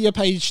Wikipedia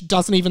page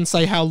doesn't even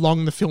say how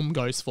long the film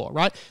goes for,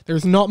 right? There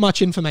is not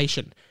much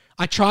information.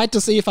 I tried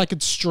to see if I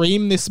could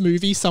stream this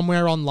movie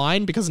somewhere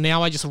online, because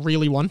now I just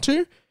really want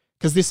to,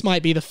 because this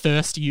might be the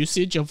first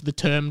usage of the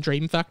term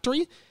Dream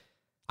Factory.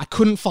 I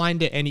couldn't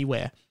find it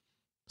anywhere.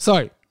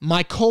 So,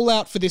 my call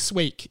out for this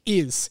week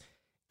is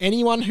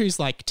anyone who's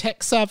like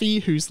tech savvy,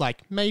 who's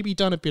like maybe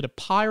done a bit of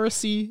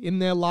piracy in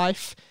their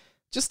life,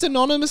 just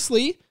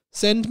anonymously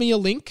send me a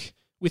link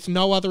with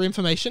no other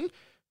information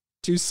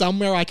to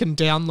somewhere I can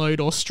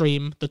download or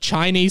stream the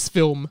Chinese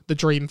film, The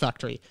Dream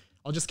Factory.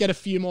 I'll just get a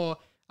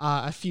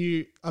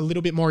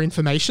little bit more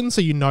information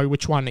so you know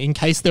which one, in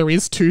case there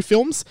is two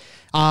films.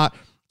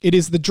 It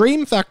is The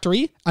Dream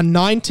Factory, a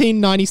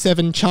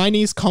 1997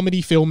 Chinese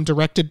comedy film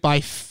directed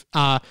by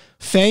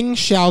Feng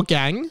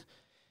Xiaogang.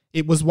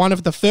 It was one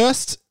of the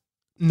first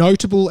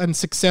notable and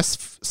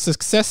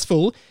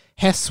successful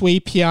He Sui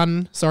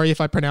Pian, sorry if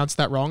I pronounced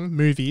that wrong,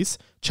 movies,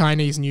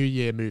 Chinese New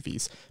Year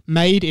movies,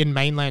 made in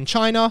mainland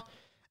China.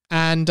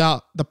 And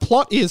the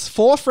plot is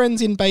 4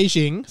 friends in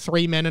Beijing,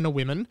 3 men and a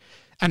woman,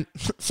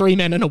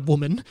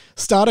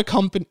 start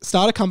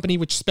a company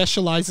which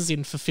specializes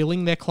in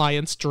fulfilling their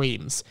clients'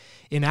 dreams.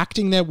 In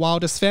acting their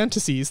wildest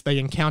fantasies, they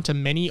encounter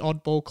many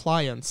oddball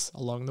clients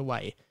along the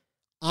way.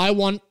 I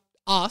want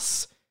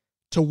us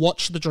to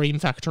watch The Dream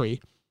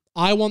Factory.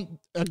 I want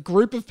a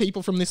group of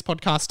people from this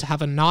podcast to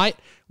have a night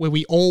where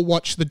we all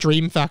watch The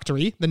Dream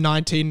Factory, the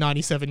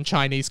 1997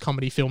 Chinese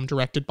comedy film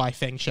directed by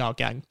Feng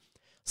Xiaogang.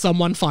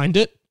 Someone find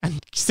it and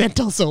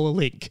send us all a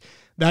link.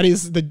 That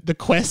is the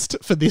quest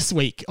for this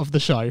week of the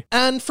show.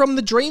 And from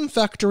The Dream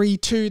Factory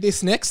to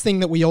this next thing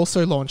that we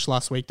also launched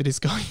last week that is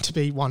going to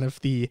be one of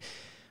the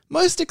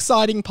most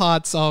exciting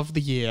parts of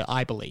the year,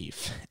 I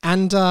believe.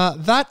 And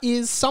that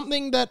is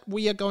something that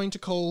we are going to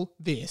call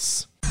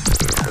this.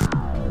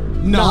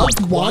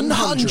 Nug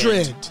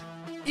 100.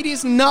 It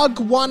is Nug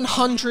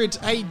 100,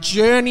 a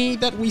journey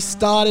that we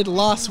started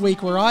last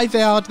week where I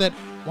vowed that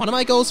one of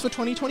my goals for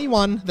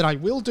 2021 that I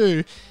will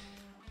do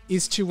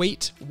is to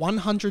eat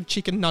 100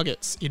 chicken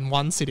nuggets in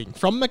one sitting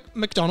from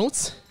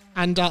McDonald's.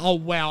 And oh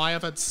wow, I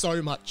have had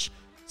so much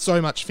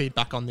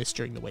feedback on this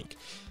during the week.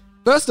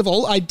 First of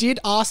all, I did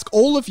ask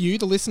all of you,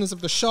 the listeners of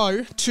the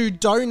show, to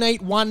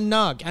donate one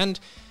nug. And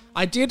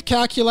I did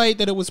calculate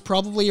that it was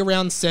probably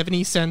around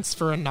 70 cents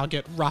for a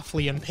nugget,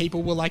 roughly, and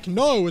people were like,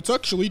 no, it's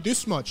actually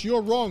this much.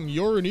 You're wrong.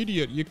 You're an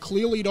idiot. You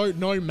clearly don't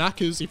know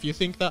Macca's if you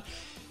think that.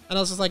 And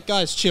I was just like,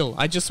 guys, chill.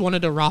 I just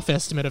wanted a rough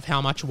estimate of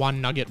how much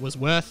one nugget was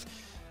worth.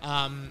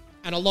 And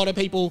a lot of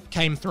people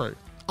came through.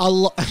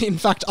 In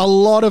fact, a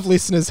lot of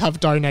listeners have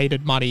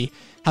donated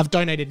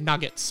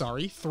nuggets,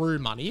 through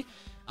money.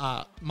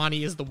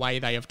 Money is the way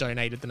they have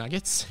donated the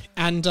nuggets.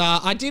 And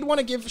I did want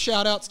to give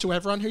shout outs to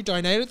everyone who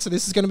donated, so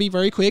this is going to be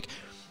very quick.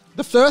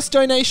 The first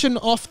donation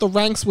off the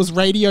ranks was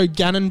Radio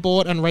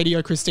Gannonbort and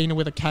Radio Christina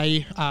with a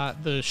K,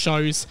 the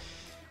show's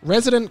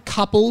resident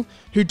couple,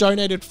 who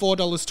donated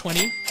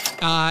 $4.20.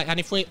 And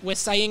if we're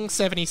saying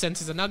 70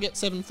 cents is a nugget,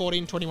 7,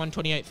 14, 21,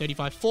 28,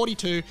 35,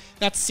 42,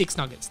 that's 6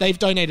 nuggets. They've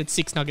donated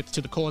 6 nuggets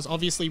to the cause.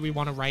 Obviously, we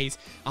want to raise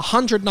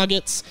 100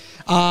 nuggets.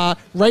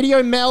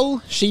 Radio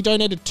Mel, she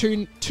donated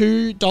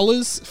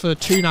 $2 for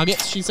 2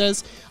 nuggets, she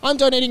says. I'm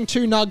donating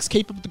 2 nugs.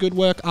 Keep up the good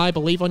work. I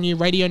believe on you.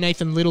 Radio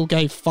Nathan Little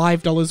gave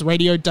 $5.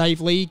 Radio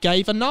Dave Lee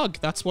gave a nug.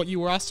 That's what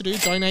you were asked to do.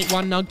 Donate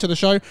 1 nug to the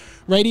show.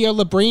 Radio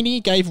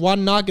Labrini gave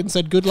 1 nug and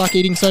said, good luck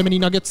eating so many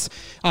nuggets.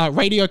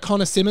 Radio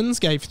Connor Simmons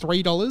gave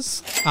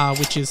 $3,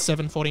 which is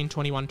 7, 14,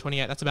 21,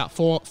 28. That's about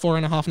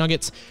 4.5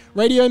 nuggets.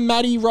 Radio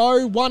Maddie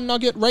Rowe, 1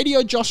 nugget.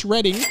 Radio Josh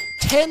Redding,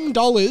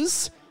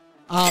 $10,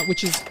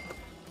 which is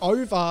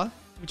over...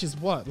 Which is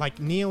what? Like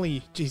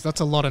nearly... Geez, that's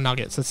a lot of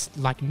nuggets. That's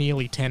like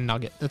nearly 10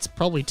 nuggets. That's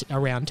probably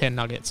around 10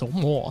 nuggets or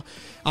more.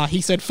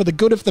 He said, for the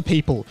good of the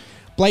people.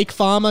 Blake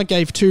Farmer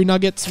gave 2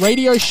 nuggets.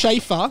 Radio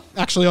Schaefer...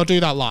 Actually, I'll do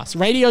that last.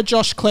 Radio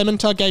Josh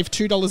Clementer gave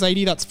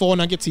 $2.80. That's 4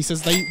 nuggets. He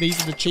says, these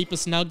are the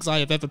cheapest nugs I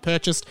have ever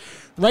purchased.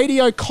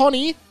 Radio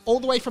Connie, all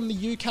the way from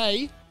the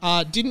UK,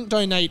 didn't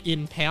donate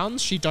in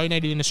pounds. She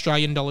donated in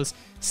Australian dollars.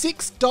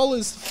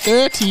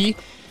 $6.30.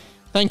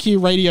 Thank you,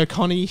 Radio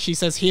Connie. She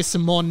says, here's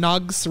some more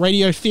nugs.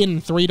 Radio Finn,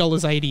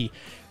 $3.80.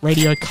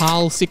 Radio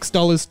Carl,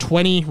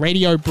 $6.20.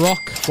 Radio Brock,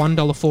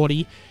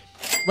 $1.40.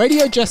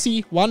 Radio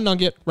Jesse, 1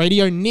 nugget.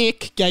 Radio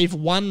Nick gave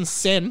 1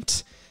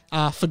 cent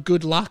for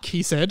good luck,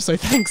 he said. So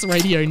thanks,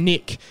 Radio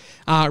Nick.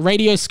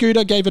 Radio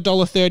Scooter gave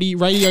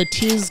 $1.30. Radio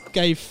Tiz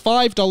gave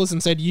 $5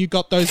 and said, you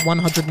got those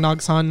 100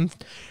 nugs, hun.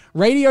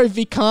 Radio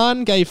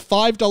Vikan gave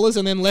 $5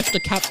 and then left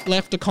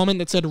a comment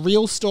that said,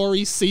 Real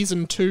Stories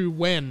Season 2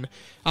 when?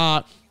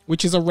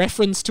 Which is a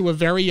reference to a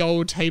very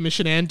old Hamish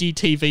and Andy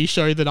TV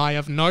show that I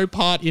have no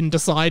part in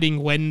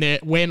deciding when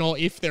or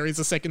if there is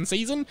a second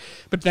season.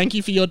 But thank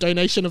you for your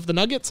donation of the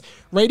nuggets.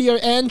 Radio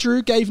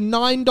Andrew gave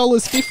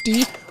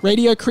 $9.50.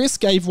 Radio Chris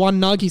gave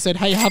 1 nug. He said,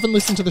 hey, I haven't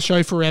listened to the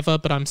show forever,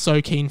 but I'm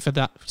so keen for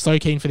that. So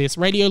keen for this.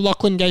 Radio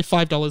Lachlan gave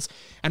 $5.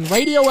 And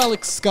Radio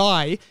Alex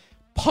Sky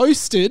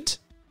posted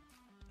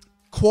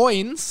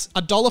coins,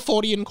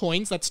 $1.40 in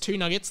coins, that's 2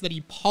 nuggets that he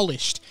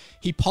polished.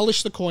 He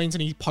polished the coins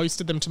and he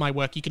posted them to my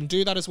work. You can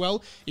do that as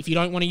well if you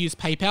don't want to use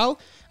PayPal.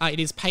 It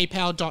is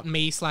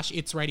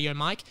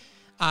paypal.me/itsradiomike.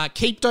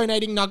 Keep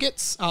donating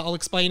nuggets. I'll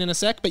explain in a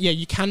sec. But yeah,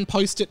 you can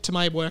post it to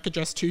my work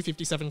address,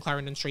 257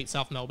 Clarendon Street,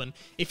 South Melbourne.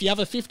 If you have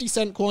a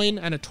 50-cent coin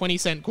and a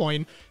 20-cent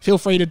coin, feel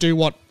free to do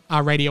what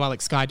Radio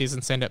Alex Sky does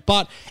and send it.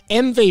 But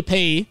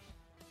MVP,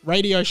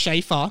 Radio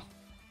Schaefer,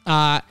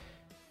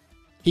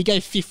 he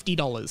gave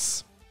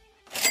 $50.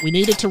 We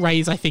needed to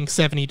raise, I think,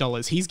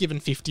 $70. He's given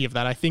 50 of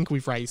that. I think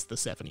we've raised the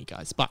 70,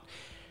 guys. But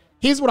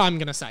here's what I'm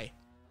going to say.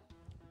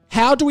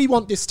 How do we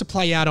want this to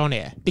play out on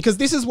air? Because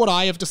this is what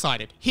I have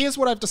decided. Here's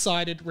what I've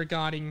decided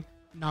regarding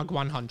Nug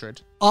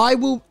 100. I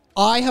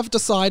have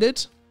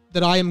decided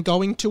that I am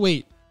going to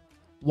eat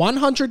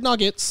 100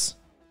 nuggets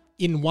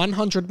in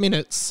 100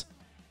 minutes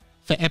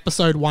for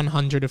episode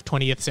 100 of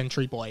 20th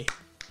Century Boy.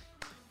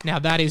 Now,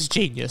 that is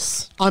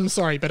genius. I'm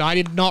sorry, but I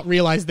did not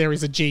realize there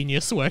is a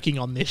genius working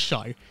on this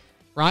show.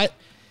 Right?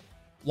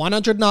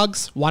 100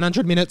 nugs,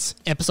 100 minutes,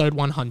 episode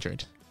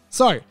 100.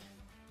 So,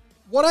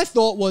 what I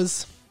thought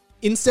was,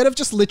 instead of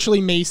just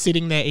literally me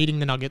sitting there eating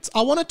the nuggets,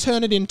 I want to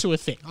turn it into a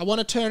thing. I want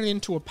to turn it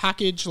into a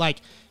package,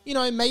 like, you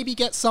know, maybe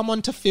get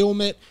someone to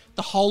film it,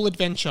 the whole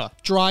adventure,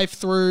 drive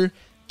through,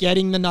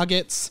 getting the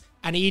nuggets,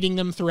 and eating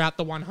them throughout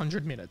the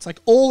 100 minutes. Like,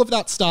 all of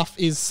that stuff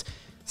is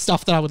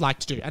stuff that I would like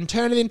to do, and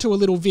turn it into a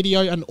little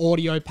video and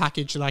audio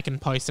package that I can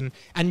post and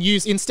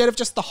use, instead of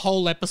just the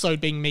whole episode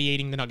being me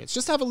eating the nuggets.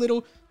 Just have a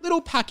little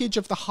package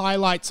of the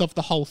highlights of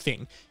the whole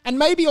thing, and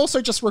maybe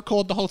also just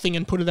record the whole thing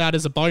and put it out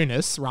as a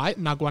bonus, right?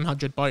 Nug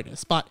 100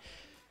 bonus.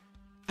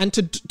 And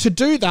to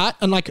do that,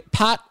 and like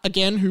Pat,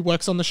 again, who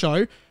works on the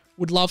show,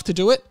 would love to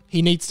do it.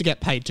 He needs to get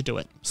paid to do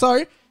it.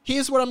 So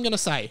here's what I'm going to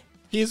say.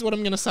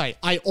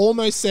 I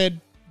almost said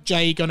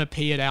Jay gonna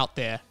pee it out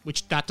there,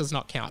 which that does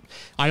not count.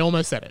 I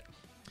almost said it.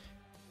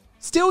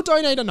 Still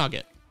donate a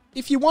nugget.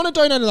 If you want to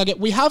donate a nugget,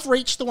 we have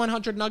reached the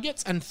 100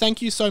 nuggets, and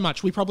thank you so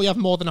much. We probably have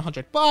more than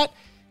 100. But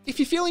if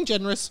you're feeling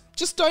generous,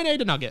 just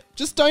donate a nugget.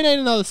 Just donate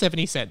another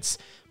 70 cents.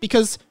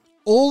 Because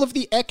all of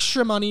the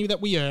extra money that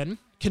we earn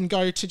can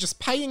go to just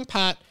paying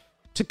Pat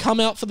to come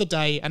out for the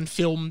day and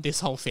film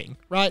this whole thing,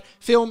 right?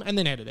 Film and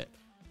then edit it.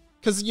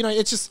 Because, you know,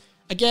 it's just,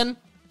 again,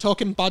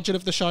 talking budget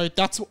of the show,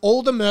 that's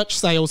all the merch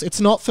sales. It's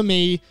not for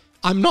me.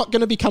 I'm not going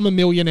to become a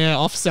millionaire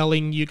off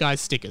selling you guys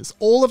stickers.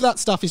 All of that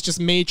stuff is just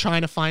me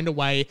trying to find a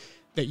way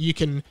that you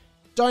can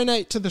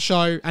donate to the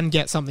show and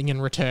get something in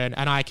return,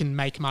 and I can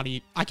make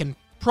money. I can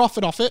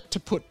profit off it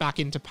to put back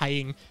into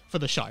paying for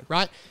the show,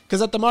 right?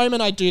 Because at the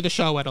moment I do the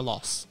show at a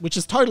loss, which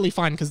is totally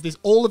fine because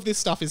all of this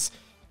stuff is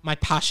my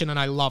passion and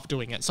I love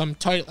doing it. So I'm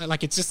totally,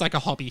 like, it's just like a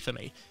hobby for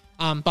me.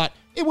 But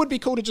it would be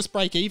cool to just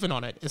break even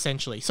on it,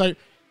 essentially. So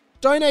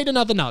donate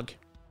another nug.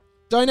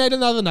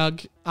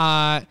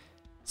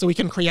 So we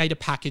can create a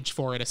package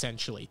for it,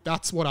 essentially.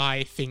 That's what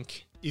I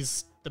think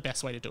is the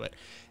best way to do it.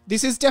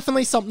 This is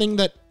definitely something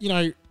that, you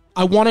know,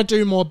 I want to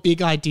do more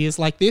big ideas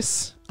like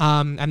this.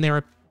 And there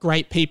are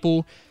great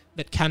people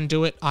that can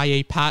do it,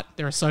 i.e. Pat.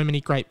 There are so many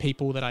great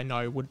people that I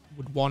know would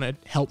want to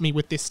help me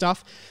with this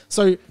stuff.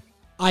 So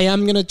I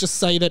am going to just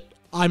say that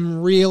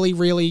I'm really,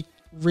 really,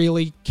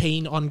 really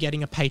keen on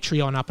getting a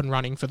Patreon up and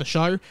running for the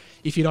show.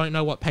 If you don't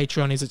know what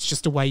Patreon is, it's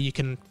just a way you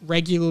can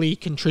regularly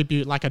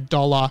contribute like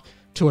 $1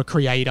 to a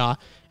creator.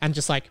 And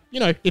just like,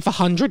 you know, if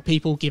 100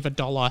 people give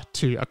 $1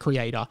 to a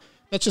creator,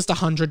 that's just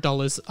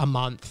 $100 a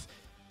month.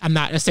 And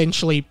that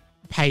essentially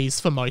pays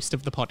for most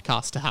of the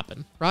podcast to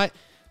happen, right?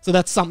 So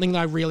that's something that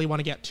I really want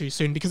to get to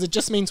soon, because it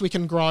just means we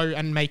can grow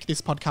and make this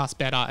podcast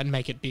better and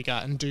make it bigger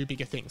and do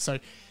bigger things. So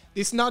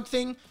this Nug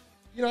thing,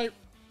 you know,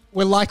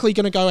 we're likely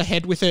going to go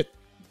ahead with it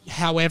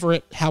however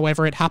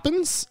it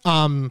happens.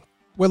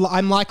 Well,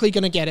 I'm likely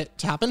going to get it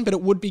to happen, but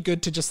it would be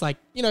good to just like,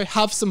 you know,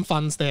 have some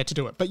funds there to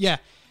do it. But yeah,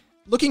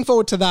 looking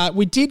forward to that.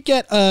 We did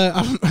get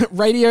a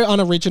Radio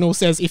Unoriginal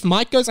says, if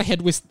Mike goes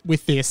ahead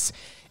with this,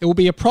 it will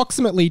be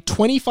approximately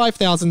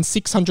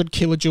 25,600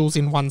 kilojoules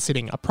in one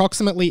sitting,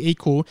 approximately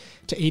equal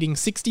to eating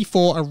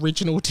 64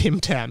 original Tim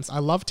Tams. I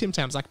love Tim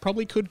Tams. I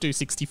probably could do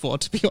 64,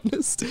 to be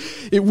honest.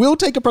 It will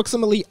take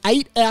approximately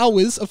 8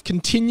 hours of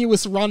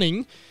continuous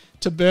running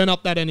to burn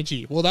up that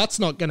energy. Well, that's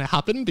not going to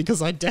happen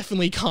because I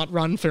definitely can't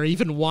run for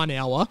even 1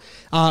 hour.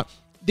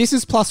 This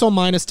is plus or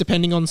minus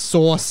depending on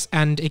source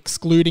and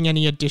excluding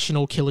any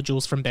additional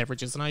kilojoules from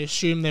beverages. And I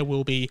assume there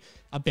will be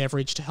a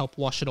beverage to help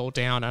wash it all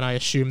down. And I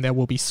assume there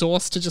will be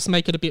sauce to just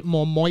make it a bit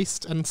more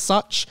moist and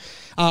such.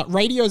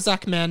 Radio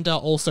Zach Mander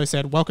also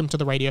said, welcome to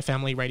the radio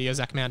family, Radio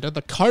Zach Mander,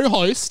 the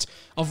co-host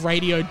of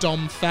Radio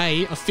Dom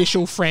Faye,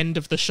 official friend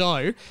of the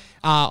show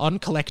on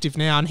Collective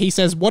Now. And he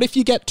says, what if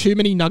you get too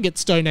many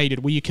nuggets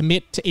donated? Will you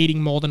commit to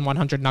eating more than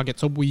 100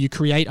 nuggets, or will you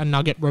create a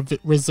nugget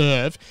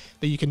reserve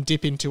that you can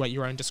dip into at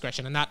your own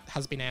discretion? And that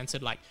has been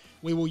answered. Like,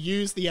 we will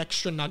use the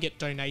extra nugget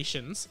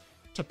donations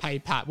to pay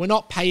Pat. We're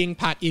not paying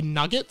Pat in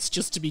nuggets,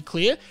 just to be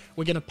clear.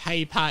 We're going to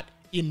pay Pat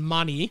in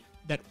money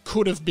that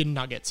could have been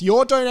nuggets.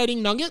 You're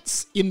donating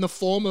nuggets in the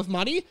form of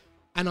money,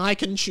 and I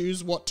can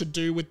choose what to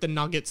do with the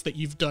nuggets that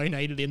you've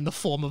donated in the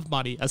form of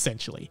money,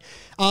 essentially.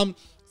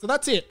 So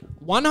that's it.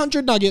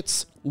 100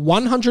 nuggets,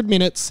 100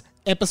 minutes,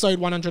 episode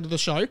 100 of the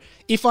show.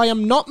 If I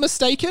am not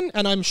mistaken,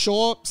 and I'm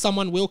sure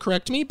someone will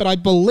correct me, but I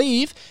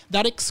believe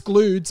that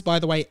excludes, by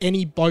the way,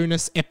 any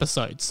bonus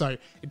episodes. So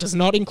it does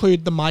not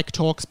include the Mike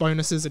Talks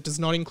bonuses. It does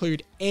not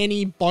include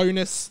any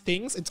bonus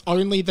things. It's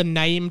only the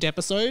named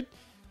episode.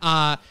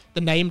 The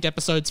named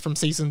episodes from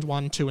seasons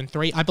 1, 2, and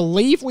 3. I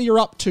believe we are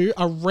up to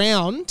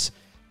around,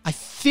 I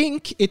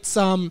think it's,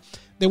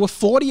 there were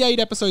 48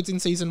 episodes in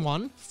season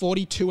 1,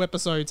 42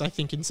 episodes, I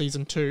think, in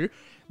season 2.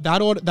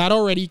 That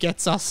already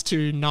gets us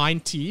to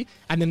 90,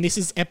 and then this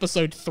is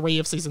episode 3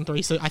 of season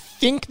 3, so I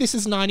think this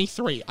is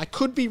 93. I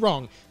could be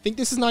wrong. I think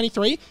this is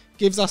 93.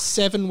 Gives us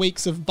 7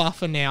 weeks of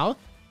buffer now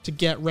to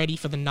get ready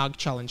for the Nug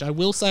Challenge. I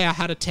will say I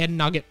had a 10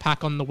 nugget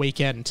pack on the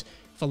weekend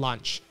for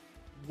lunch.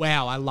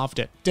 Wow, I loved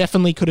it.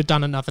 Definitely could have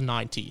done another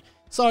 90.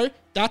 So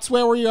that's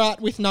where we're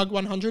at with Nug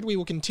 100. We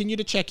will continue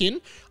to check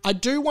in. I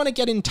do want to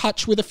get in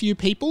touch with a few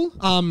people.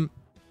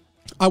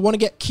 I want to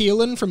get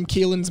Keelan from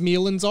Keelan's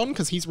Mealins on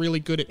because he's really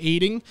good at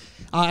eating.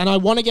 And I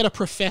want to get a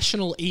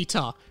professional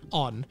eater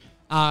on.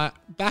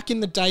 Back in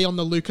the day on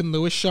the Luke and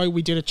Lewis show,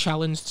 we did a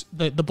challenge.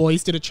 The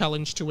boys did a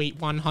challenge to eat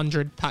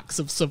 100 packs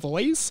of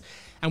Savoys.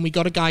 And we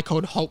got a guy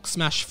called Hulk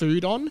Smash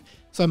Food on.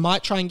 So I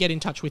might try and get in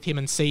touch with him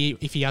and see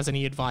if he has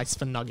any advice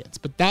for nuggets.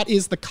 But that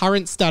is the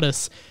current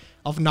status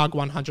of Nug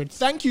 100.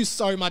 Thank you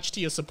so much to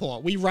your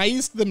support. We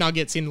raised the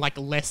nuggets in like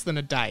less than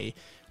a day,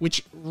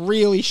 which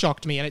really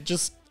shocked me. And it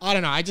just, I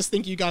don't know, I just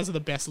think you guys are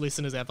the best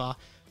listeners ever.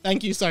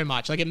 Thank you so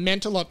much. Like, it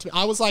meant a lot to me.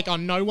 I was like, oh,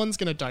 no one's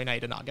going to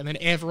donate a nug. And then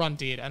everyone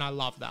did. And I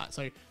love that.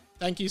 So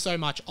thank you so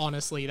much.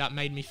 Honestly, that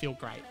made me feel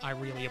great. I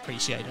really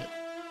appreciate it.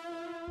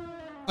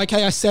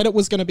 Okay, I said it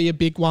was going to be a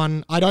big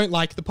one. I don't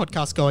like the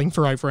podcast going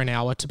for over an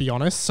hour, to be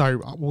honest.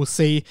 So we'll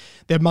see.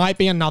 There might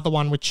be another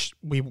one which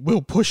we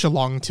will push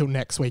along till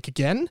next week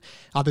again.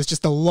 There's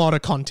just a lot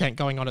of content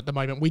going on at the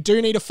moment. We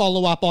do need to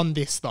follow up on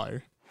this,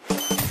 though.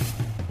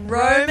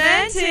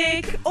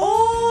 Romantic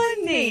or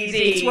needy?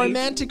 It's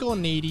romantic or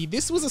needy.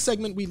 This was a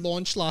segment we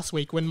launched last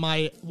week when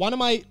one of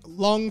my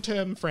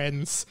long-term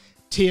friends,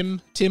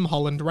 Tim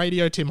Holland,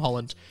 Radio Tim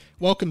Holland,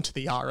 welcome to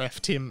the RF,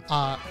 Tim,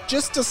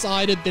 just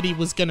decided that he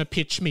was going to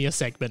pitch me a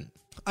segment.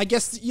 I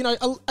guess, you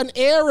know, an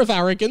air of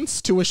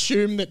arrogance to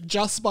assume that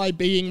just by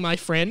being my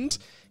friend,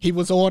 he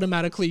was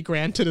automatically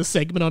granted a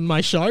segment on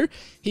my show.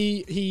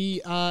 He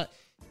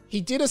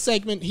did a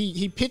segment,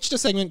 he pitched a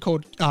segment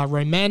called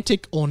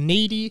Romantic or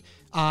Needy.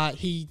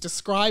 He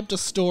described a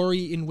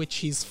story in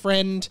which his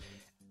friend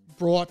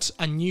brought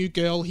a new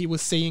girl he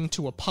was seeing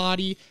to a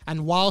party,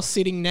 and while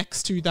sitting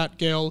next to that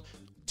girl,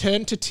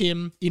 turned to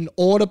Tim in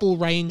audible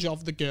range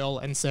of the girl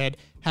and said,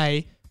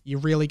 hey,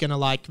 you're really going to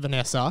like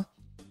Vanessa.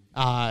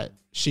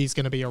 She's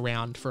going to be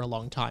around for a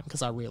long time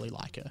because I really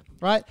like her,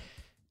 right?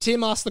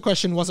 Tim asked the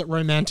question, was it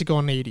romantic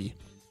or needy?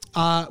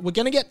 We're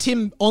going to get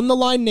Tim on the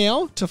line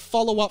now to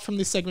follow up from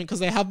this segment because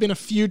there have been a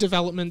few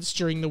developments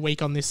during the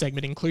week on this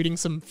segment, including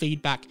some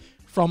feedback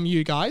from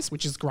you guys,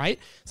 which is great.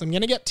 So I'm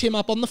going to get Tim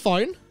up on the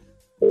phone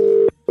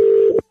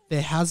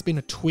there has been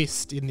a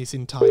twist in this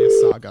entire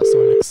saga, so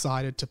I'm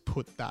excited to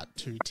put that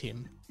to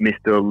Tim.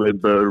 Mr.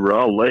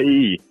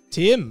 Liberale.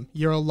 Tim,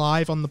 you're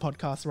alive on the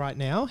podcast right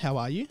now. How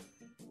are you?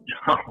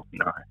 Oh,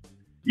 no.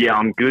 Yeah,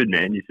 I'm good,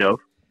 man.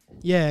 Yourself?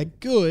 Yeah,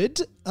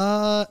 good.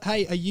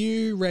 Hey, are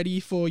you ready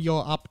for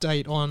your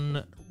update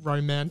on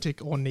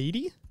Romantic or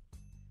Needy?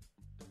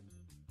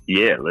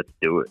 Yeah, let's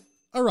do it.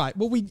 All right.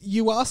 Well,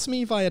 you asked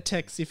me via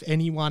text if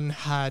anyone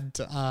had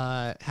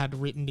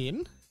written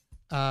in,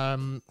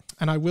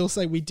 and I will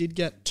say we did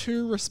get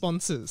 2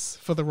 responses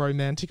for the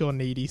Romantic or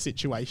Needy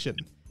situation.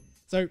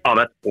 So, Oh,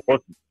 that's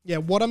awesome. yeah,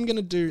 what I'm going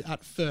to do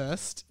at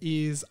first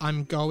is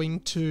I'm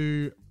going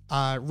to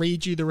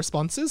read you the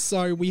responses.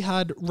 So we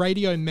had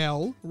Radio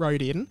Mel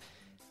wrote in,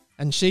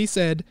 and she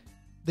said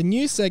the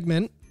new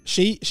segment.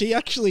 She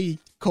actually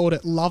called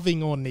it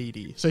Loving or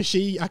Needy, so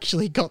she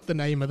actually got the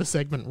name of the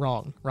segment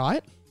wrong,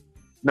 right?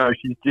 No,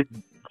 she's just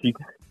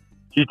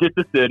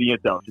asserting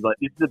herself. She's like,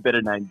 this is a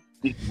better name.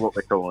 This is what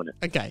we're calling it.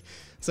 Okay,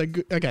 so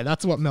okay,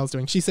 that's what Mel's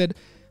doing. She said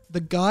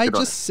the guy Good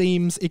on just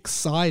seems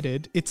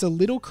excited. It's a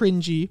little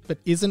cringy, but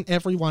isn't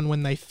everyone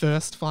when they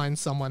first find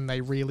someone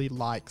they really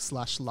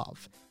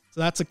like/love?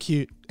 So that's a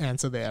cute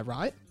answer there,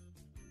 right?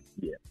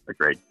 Yeah,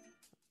 agreed.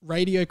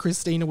 Radio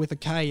Christina with a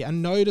K,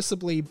 and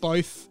noticeably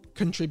both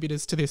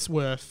contributors to this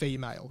were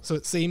female. So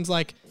it seems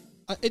like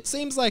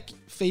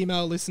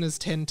female listeners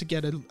tend to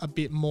get a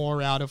bit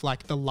more out of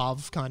like the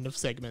love kind of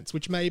segments,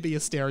 which may be a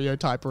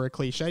stereotype or a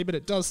cliche, but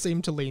it does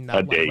seem to lean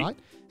that way, right?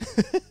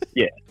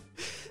 Yeah.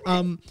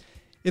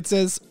 It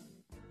says,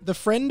 the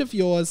friend of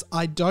yours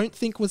I don't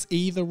think was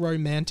either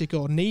romantic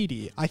or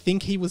needy. I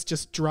think he was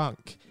just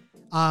drunk.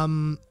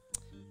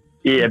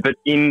 Yeah, but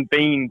in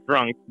being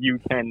drunk, you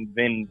can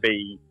then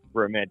be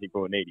romantic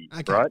or needy,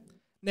 Okay. right?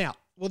 Now,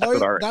 well, That's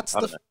what I reckon. I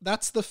don't know.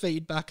 that's the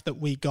feedback that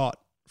we got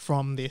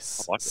from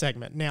this I like it.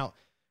 segment. Now,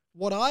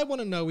 what I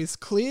want to know is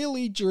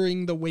clearly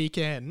during the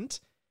weekend,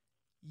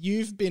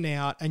 you've been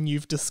out and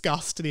you've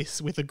discussed this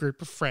with a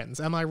group of friends.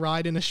 Am I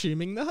right in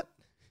assuming that?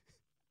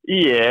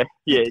 Yeah,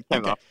 it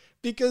came up.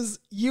 Because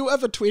you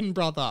have a twin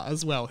brother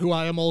as well, who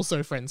I am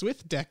also friends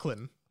with,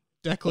 Declan.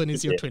 Declan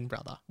is your Yeah. twin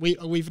brother.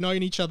 We've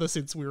known each other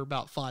since we were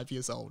about 5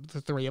 years old,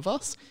 the 3 of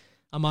us.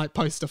 I might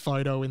post a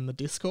photo in the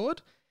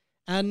Discord.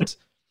 And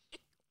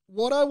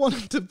what I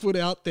wanted to put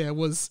out there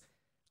was,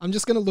 I'm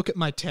just going to look at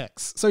my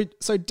texts. So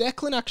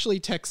Declan actually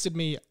texted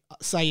me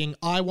saying,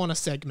 I want a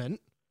segment,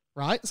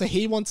 right? So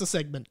he wants a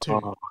segment too.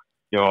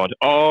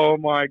 Oh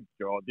my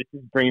God, this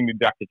is bringing me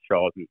back to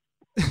childhood.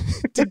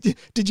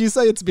 Did you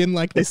say it's been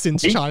like this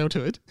since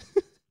childhood?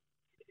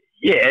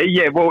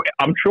 Yeah, well,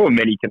 I'm sure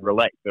many can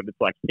relate, but it's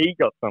like, he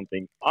got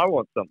something, I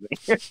want something.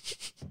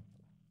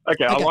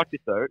 Okay, I like this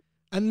though.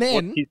 And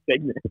then... What's his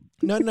segment?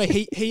 No,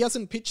 he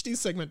hasn't pitched his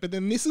segment, but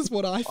then this is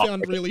what I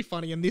found really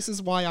funny, and this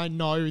is why I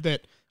know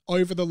that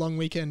over the long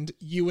weekend,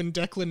 you and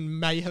Declan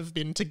may have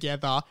been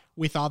together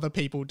with other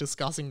people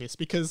discussing this,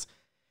 because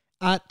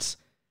at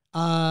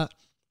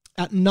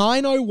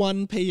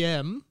 9:01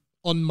 p.m.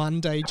 on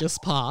Monday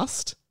just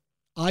past,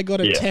 I got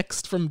a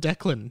text from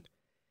Declan.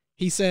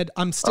 He said,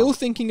 I'm still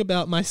thinking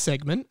about my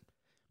segment,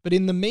 but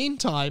in the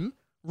meantime,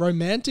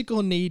 romantic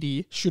or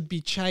needy should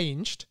be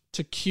changed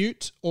to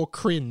cute or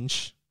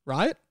cringe,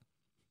 right?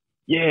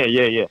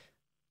 Yeah.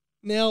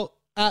 Now,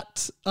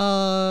 at,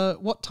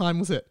 what time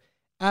was it?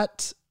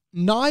 At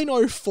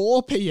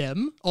 9:04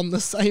 p.m. on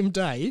the same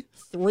day,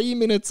 3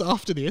 minutes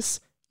after this,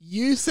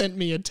 you sent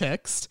me a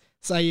text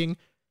saying,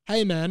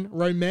 hey man,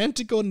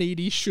 romantic or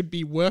needy should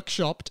be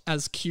workshopped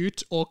as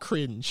cute or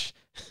cringe.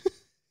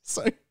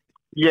 So...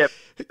 Yep,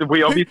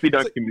 we obviously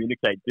don't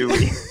communicate, do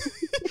we?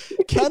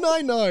 Can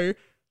I know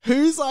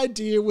whose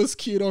idea was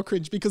cute or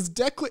cringe? Because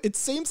Declan, it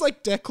seems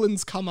like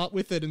Declan's come up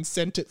with it and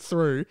sent it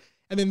through,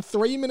 and then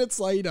 3 minutes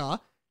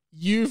later,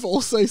 you've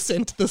also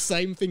sent the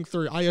same thing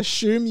through. I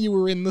assume you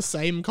were in the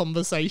same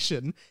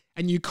conversation,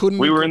 and you couldn't...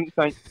 We were in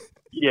the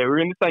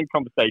same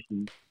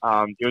conversation.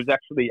 It was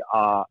actually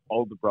our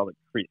older brother,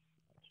 Chris,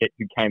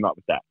 who came up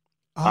with that.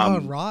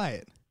 Oh,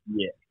 right.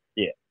 Yeah.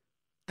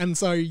 And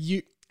so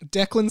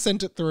Declan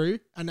sent it through,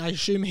 and I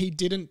assume he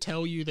didn't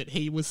tell you that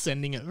he was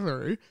sending it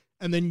through,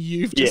 and then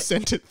you've just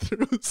sent it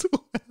through as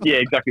well. Yeah,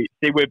 exactly.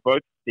 See, we're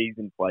both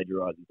seasoned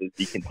plagiarizers, as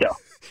you can tell.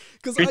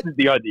 Chris is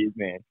the ideas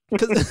man. We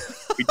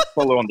just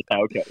follow on the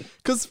tailcoat.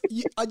 Because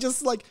I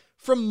just, like,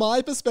 from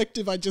my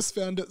perspective, I just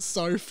found it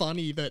so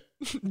funny that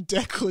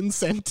Declan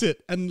sent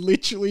it, and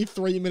literally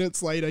 3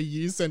 minutes later,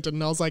 you sent it,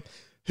 and I was like,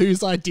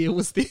 whose idea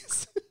was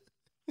this?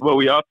 Well,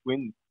 we are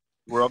twins.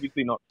 We're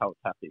obviously not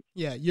telepathic.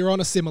 Yeah, you're on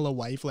a similar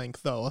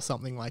wavelength, though, or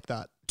something like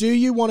that. Do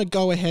you want to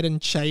go ahead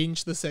and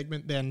change the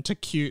segment then to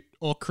cute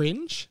or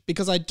cringe?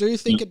 Because I do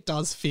think it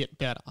does fit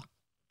better.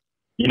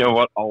 You know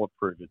what? I'll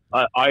approve it.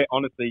 I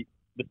honestly,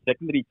 the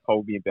second that he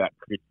told me about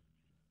Chris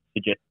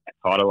suggest that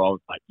title, I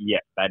was like, yeah,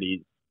 that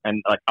is.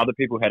 And like other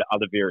people had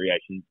other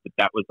variations, but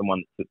that was the one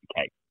that took the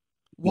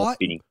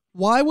cake.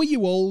 Why were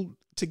you all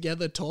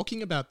together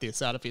talking about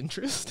this out of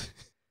interest?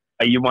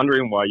 Are you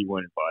wondering why you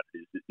weren't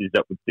invited? Is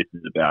that what this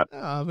is about?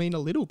 I mean, a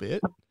little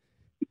bit.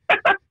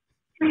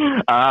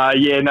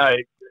 Yeah, no.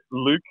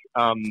 Luke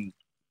and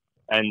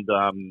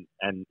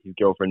his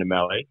girlfriend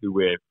Amale, who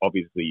we're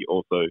obviously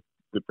also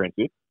good friends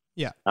with.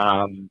 Yeah.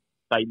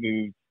 They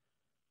moved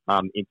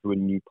into a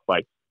new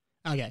place.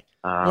 Okay.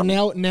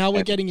 Well, now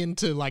we're getting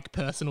into like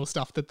personal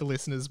stuff that the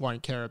listeners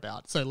won't care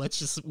about. So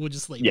we'll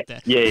just leave it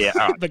there. Yeah.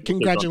 All right. But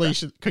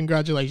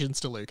congratulations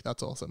to Luke.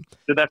 That's awesome.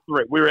 So that's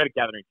the we were at a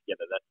gathering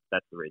together.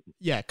 That's the reason.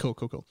 Yeah.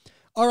 Cool.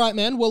 All right,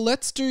 man. Well,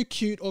 let's do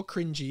cute or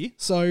cringy.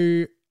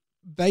 So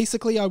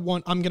basically, I'm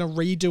going to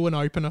redo an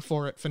opener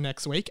for it for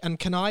next week. And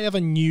can I have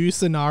a new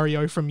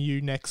scenario from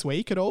you next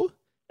week at all?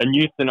 A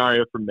new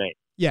scenario from me.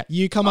 Yeah,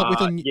 you come up with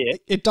yeah.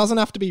 It doesn't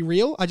have to be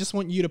real. I just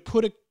want you to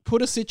put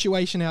a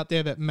situation out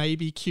there that may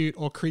be cute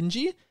or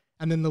cringy,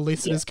 and then the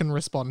listeners can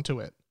respond to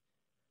it.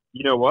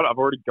 You know what? I've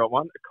already got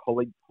one. A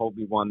colleague told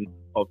me one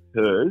of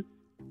hers.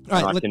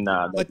 All right,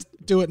 let's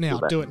do it now.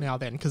 Do it now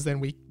then, because then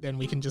we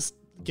can just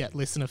get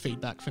listener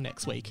feedback for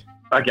next week.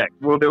 Okay.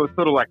 Well, there was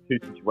sort of like two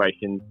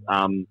situations.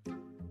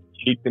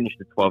 She finished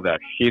a 12-hour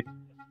shift.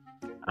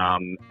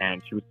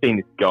 And she was seeing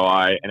this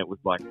guy, and it was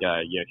like,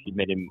 she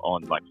met him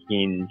on like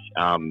Hinge,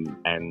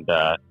 and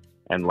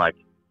like,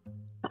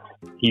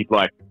 he's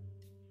like,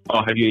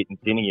 oh, have you eaten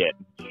dinner yet?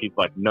 She's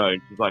like, no.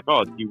 And she's like,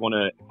 oh, do you want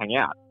to hang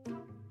out? And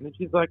then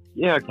she's like,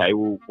 yeah, okay.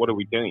 Well, what are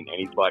we doing? And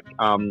he's like,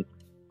 I'm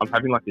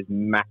having like this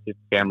massive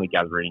family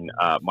gathering.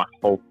 My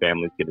whole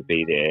family's going to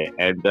be there,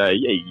 and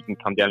you can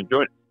come down and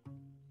join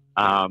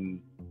us.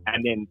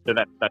 And then so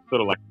that's sort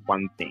of like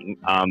one thing.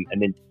 And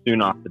then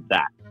soon after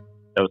that,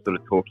 they were sort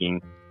of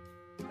talking,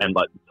 and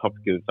like the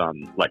topic of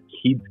like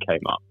kids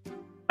came up,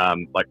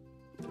 like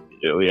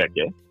earlier, I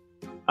guess.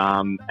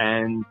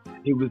 And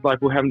he was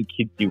like, "Well, how many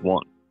kids do you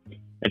want?"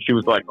 And she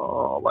was like,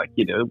 "Oh, like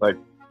like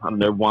I don't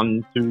know,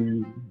 1,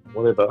 2,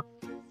 whatever."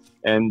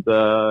 And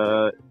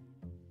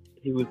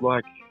he was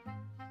like,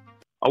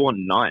 "I want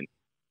 9."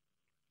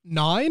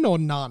 9 or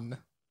none?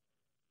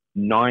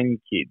 9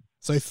 kids.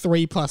 So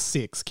 3 plus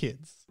 6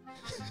 kids.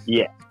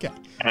 Yeah. Okay.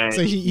 And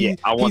so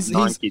I want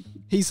 9 kids.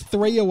 He's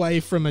 3 away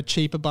from a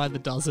cheaper by the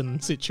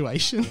dozen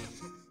situation.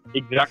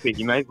 Exactly.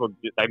 They may as well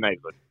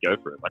go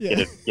for it. Like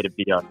get a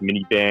big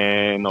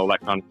minivan, all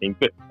that kind of thing.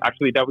 But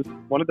actually, that was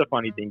one of the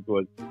funny things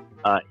was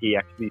he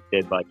actually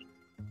said like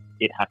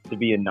it has to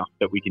be enough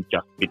that we can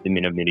just fit them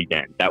in a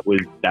minivan. That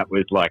was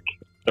like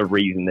the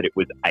reason that it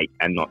was 8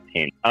 and not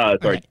 10.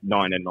 Okay.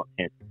 9 and not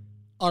 10.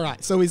 All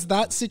right. So is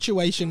that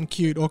situation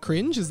cute or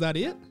cringe? Is that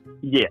it?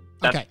 Yeah.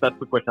 That's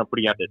the question I'm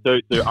putting out there.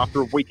 So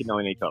after a week of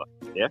knowing each other,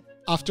 yeah?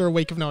 After a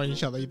week of knowing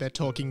each other, they're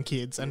talking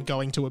kids and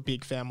going to a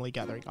big family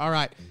gathering. All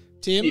right.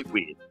 Tim, it's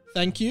weird.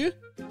 Thank you.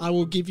 I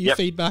will give you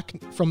feedback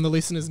from the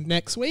listeners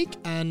next week,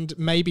 and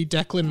maybe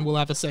Declan will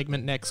have a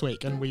segment next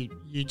week, and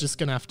you're just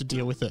going to have to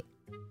deal with it.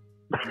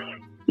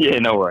 Yeah,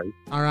 no worries.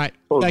 All right.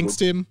 All Thanks,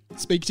 good. Tim.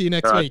 Speak to you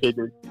next All right, week. see you,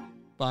 dude.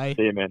 Bye.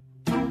 See you, man.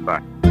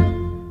 Bye.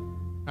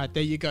 All right,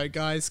 there you go,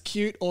 guys.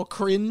 Cute or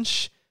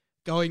cringe?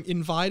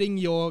 Inviting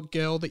your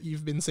girl that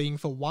you've been seeing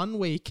for 1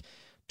 week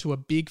to a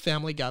big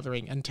family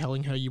gathering and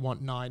telling her you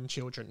want 9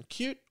 children.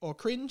 Cute or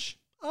cringe?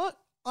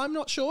 I'm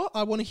not sure.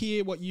 I want to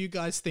hear what you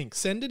guys think.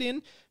 Send it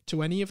in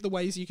to any of the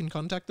ways you can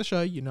contact the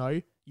show. You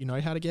know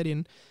how to get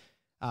in.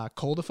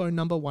 Call the phone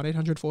number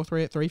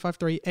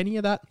 1-800-438-353. Any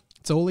of that.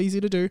 It's all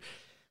easy to do.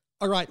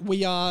 All right,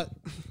 we're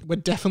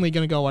definitely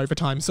going to go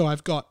overtime. So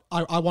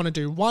I want to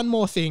do one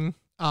more thing.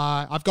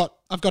 I've got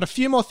a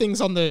few more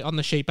things on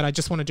the sheet, but I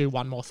just want to do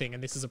one more thing,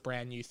 and this is a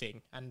brand new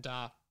thing. And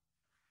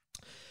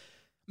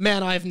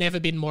man, I've never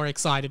been more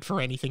excited for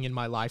anything in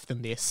my life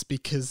than this,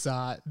 because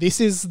this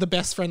is the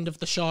best friend of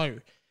the show,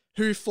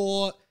 who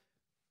for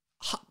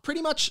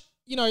pretty much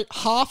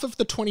half of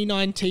the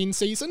 2019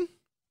 season,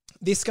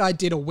 this guy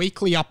did a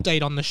weekly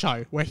update on the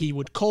show where he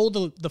would call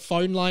the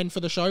phone line for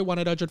the show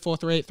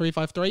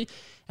 1-800-438-353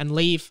 and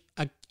leave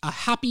a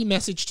happy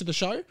message to the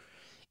show.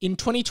 In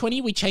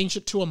 2020, we changed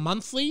it to a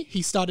monthly.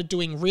 He started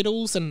doing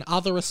riddles and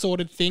other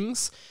assorted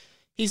things.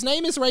 His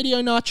name is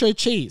Radio Nacho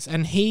Cheese,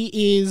 and he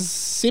is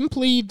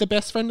simply the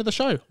best friend of the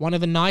show. One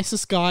of the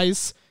nicest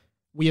guys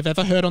we have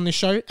ever heard on this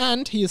show,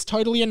 and he is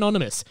totally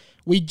anonymous.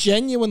 We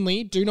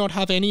genuinely do not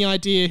have any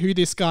idea who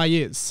this guy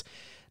is.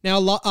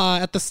 Now,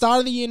 at the start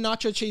of the year,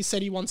 Nacho Cheese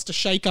said he wants to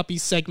shake up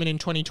his segment in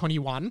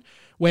 2021,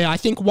 where I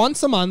think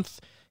once a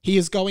month, he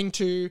is going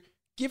to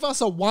give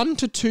us a 1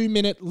 to 2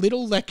 minute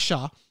little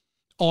lecture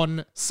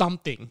on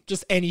something,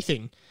 just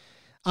anything.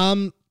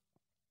 And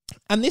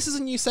this is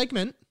a new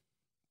segment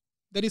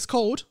that is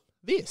called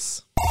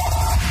this.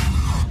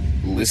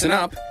 Listen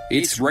up,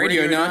 it's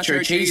Radio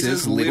Nacho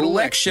Cheese's Little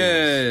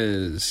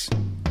Lectures.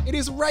 It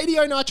is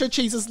Radio Nacho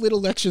Cheese's Little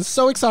Lectures.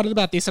 So excited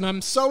about this, and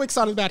I'm so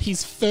excited about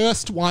his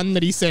first one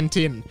that he sent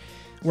in,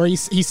 where he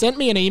sent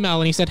me an email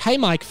and he said, "Hey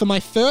Mike, for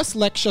my first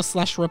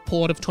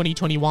lecture/report of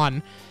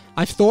 2021,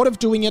 I've thought of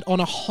doing it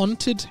on a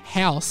haunted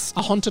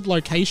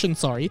location,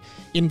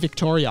 in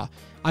Victoria.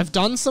 I've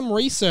done some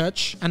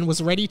research and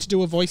was ready to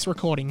do a voice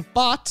recording,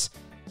 but,"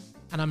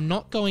 and I'm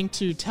not going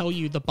to tell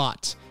you the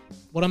but.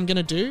 What I'm going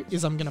to do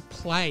is I am going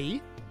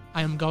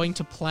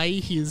to play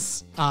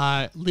his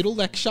little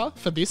lecture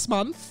for this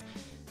month,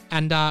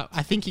 and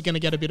I think you're going to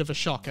get a bit of a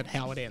shock at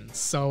how it ends.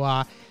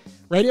 So,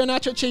 Radio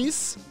Nacho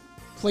Cheese,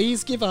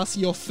 please give us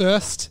your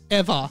first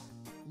ever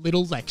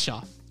little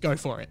lecture. Go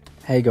for it.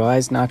 Hey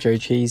guys, Nacho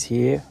Cheese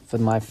here for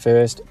my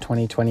first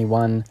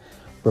 2021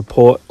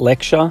 report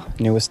lecture,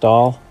 newer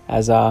style.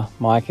 As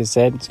Mike has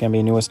said, it's going to be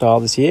a newer style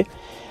this year.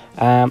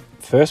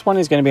 First one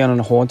is going to be on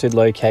a haunted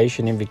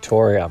location in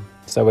Victoria.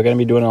 So we're going to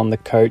be doing it on the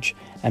Coach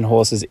and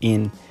Horses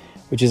Inn,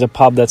 which is a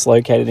pub that's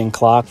located in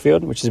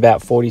Clarkfield, which is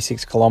about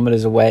 46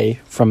 kilometres away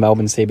from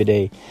Melbourne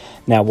CBD.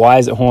 Now, why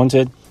is it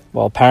haunted?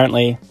 Well,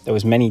 apparently there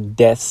was many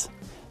deaths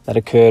that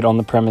occurred on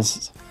the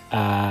premises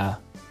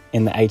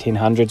in the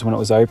 1800s when it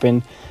was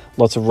open.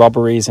 Lots of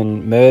robberies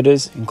and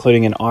murders,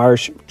 including an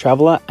Irish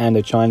traveller and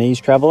a Chinese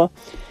traveller.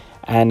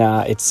 And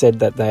it's said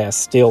that they are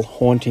still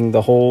haunting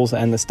the halls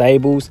and the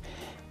stables.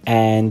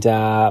 And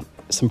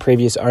some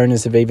previous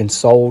owners have even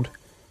sold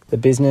the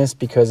business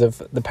because of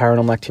the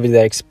paranormal activity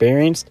they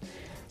experienced,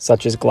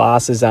 such as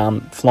glasses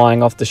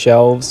flying off the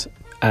shelves,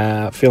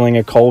 feeling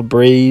a cold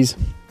breeze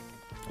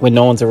when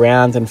no one's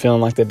around and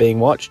feeling like they're being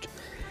watched.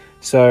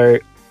 So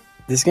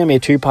this is going to be a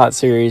two-part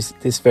series,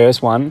 this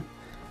first one.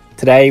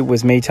 Today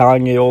was me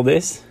telling you all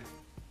this.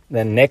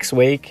 Then next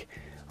week,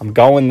 I'm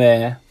going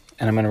there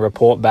and I'm going to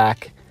report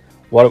back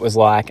what it was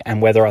like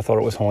and whether I thought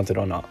it was haunted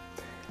or not.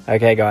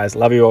 Okay, guys.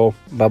 Love you all.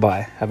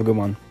 Bye-bye. Have a good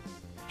one.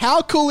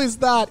 How cool is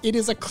that? It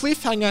is a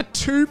cliffhanger,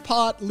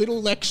 two-part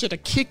little lecture to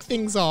kick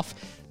things off.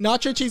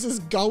 Nacho Cheese is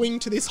going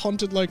to this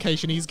haunted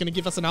location. He's going to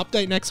give us an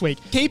update next week.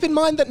 Keep in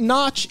mind that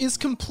Nach is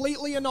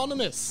completely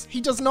anonymous.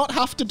 He does not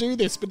have to do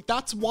this, but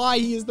that's why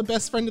he is the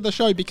best friend of the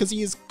show, because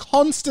he is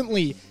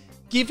constantly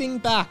giving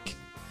back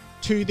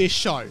to this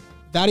show.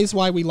 That is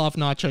why we love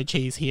Nacho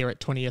Cheese here at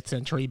 20th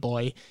Century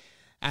Boy,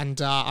 and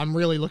I'm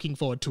really looking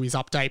forward to his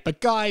update. But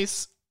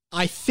guys,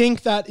 I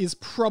think that is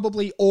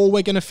probably all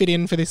we're going to fit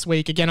in for this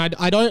week. Again,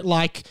 I don't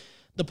like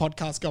the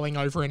podcast going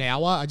over an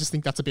hour. I just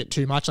think that's a bit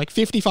too much. Like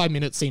 55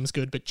 minutes seems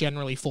good, but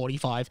generally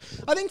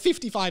 45. I think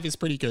 55 is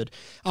pretty good.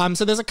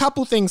 So there's a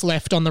couple things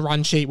left on the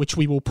run sheet, which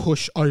we will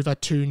push over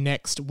to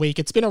next week.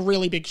 It's been a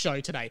really big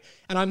show today,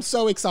 and I'm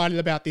so excited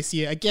about this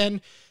year. Again,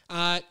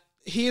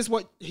 here's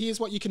what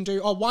you can do.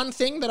 Oh, one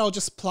thing that I'll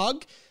just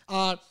plug.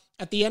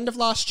 At the end of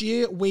last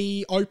year,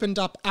 we opened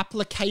up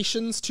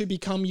applications to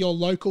become your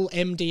local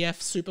MDF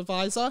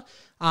supervisor.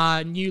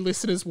 New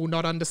listeners will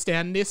not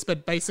understand this,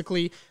 but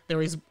basically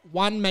there is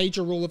one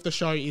major rule of the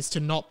show is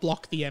to not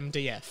block the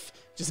MDF.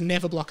 Just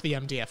never block the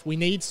MDF. We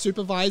need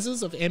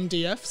supervisors of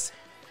MDFs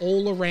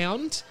all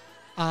around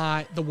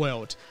the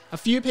world. A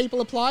few people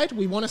applied.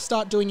 We want to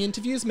start doing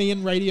interviews. Me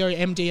and Radio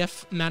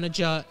MDF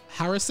manager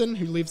Harrison,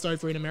 who lives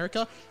over in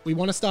America, we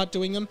want to start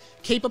doing them.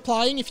 Keep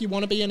applying if you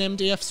want to be an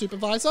MDF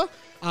supervisor,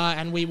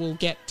 and we will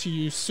get to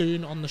you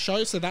soon on the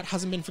show. So that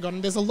hasn't been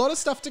forgotten. There's a lot of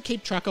stuff to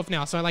keep track of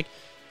now. So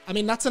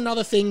that's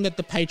another thing that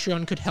the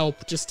Patreon could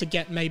help, just to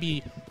get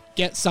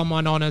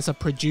someone on as a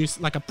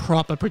producer, like a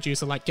proper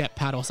producer, like Get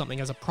Pat or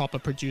something, as a proper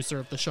producer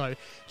of the show,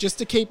 just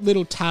to keep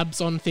little tabs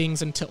on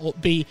things and to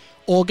be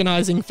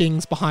organizing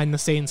things behind the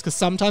scenes. Because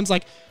sometimes,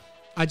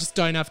 I just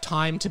don't have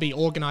time to be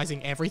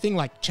organizing everything,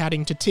 like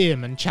chatting to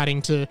Tim and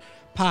chatting to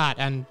Pat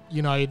and, the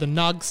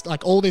Nugs,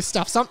 like all this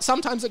stuff.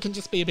 Sometimes it can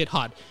just be a bit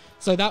hard.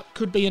 So that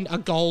could be a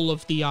goal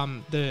of the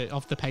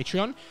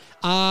Patreon.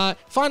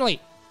 Finally,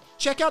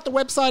 check out the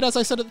website, as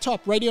I said at the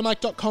top,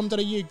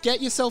 radiomike.com.au.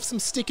 Get yourself some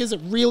stickers.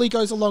 It really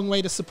goes a long way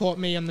to support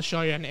me and the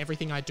show and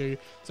everything I do.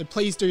 So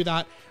please do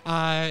that.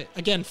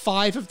 Again,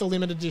 5 of the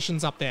limited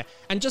editions up there.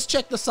 And just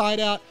check the site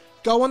out.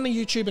 Go on the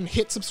YouTube and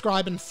hit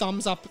subscribe and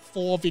thumbs up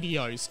for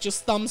videos.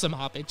 Just thumbs them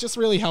up. It just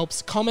really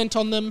helps. Comment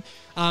on them.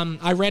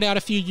 I read out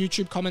a few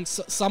YouTube comments.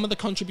 Some of the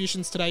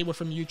contributions today were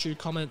from YouTube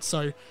comments,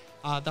 so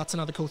that's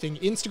another cool thing.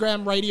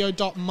 Instagram,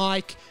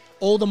 radio.mike.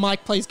 All the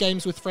Mike Plays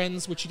Games with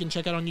Friends, which you can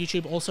check out on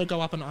YouTube, also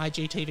go up on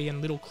IGTV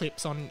and little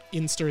clips on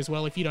Insta as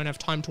well. If you don't have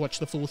time to watch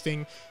the full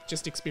thing,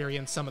 just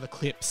experience some of the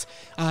clips.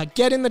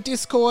 Get in the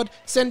Discord,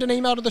 send an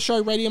email to the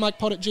show,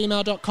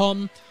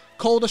 radiomikepod@gmail.com,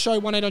 call the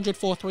show,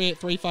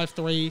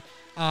 1-800-438-353,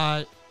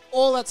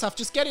 all that stuff.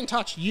 Just get in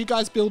touch. You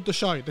guys build the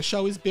show. The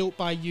show is built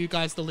by you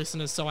guys, the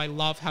listeners, so I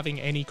love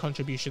having any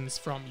contributions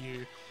from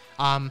you.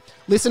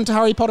 Listen to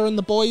Harry Potter and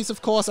the Boys,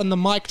 of course, and the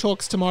Mike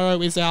Talks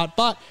tomorrow is out.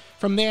 But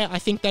from there, I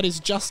think that is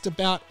just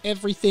about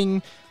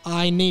everything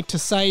I need to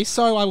say.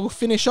 So I will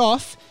finish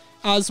off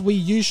as we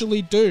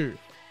usually do,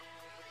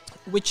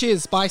 which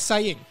is by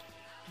saying,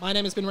 my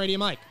name has been Radio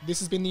Mike. This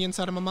has been The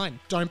Inside of My Mind.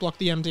 Don't block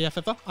the MDF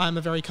ever. I am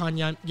a very kind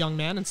young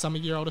man, and some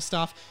of your older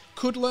staff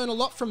could learn a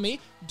lot from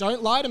me.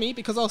 Don't lie to me,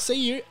 because I'll see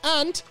you,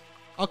 and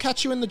I'll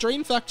catch you in the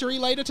Dream Factory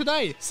later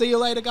today. See you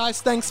later,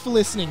 guys. Thanks for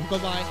listening.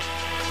 Bye-bye.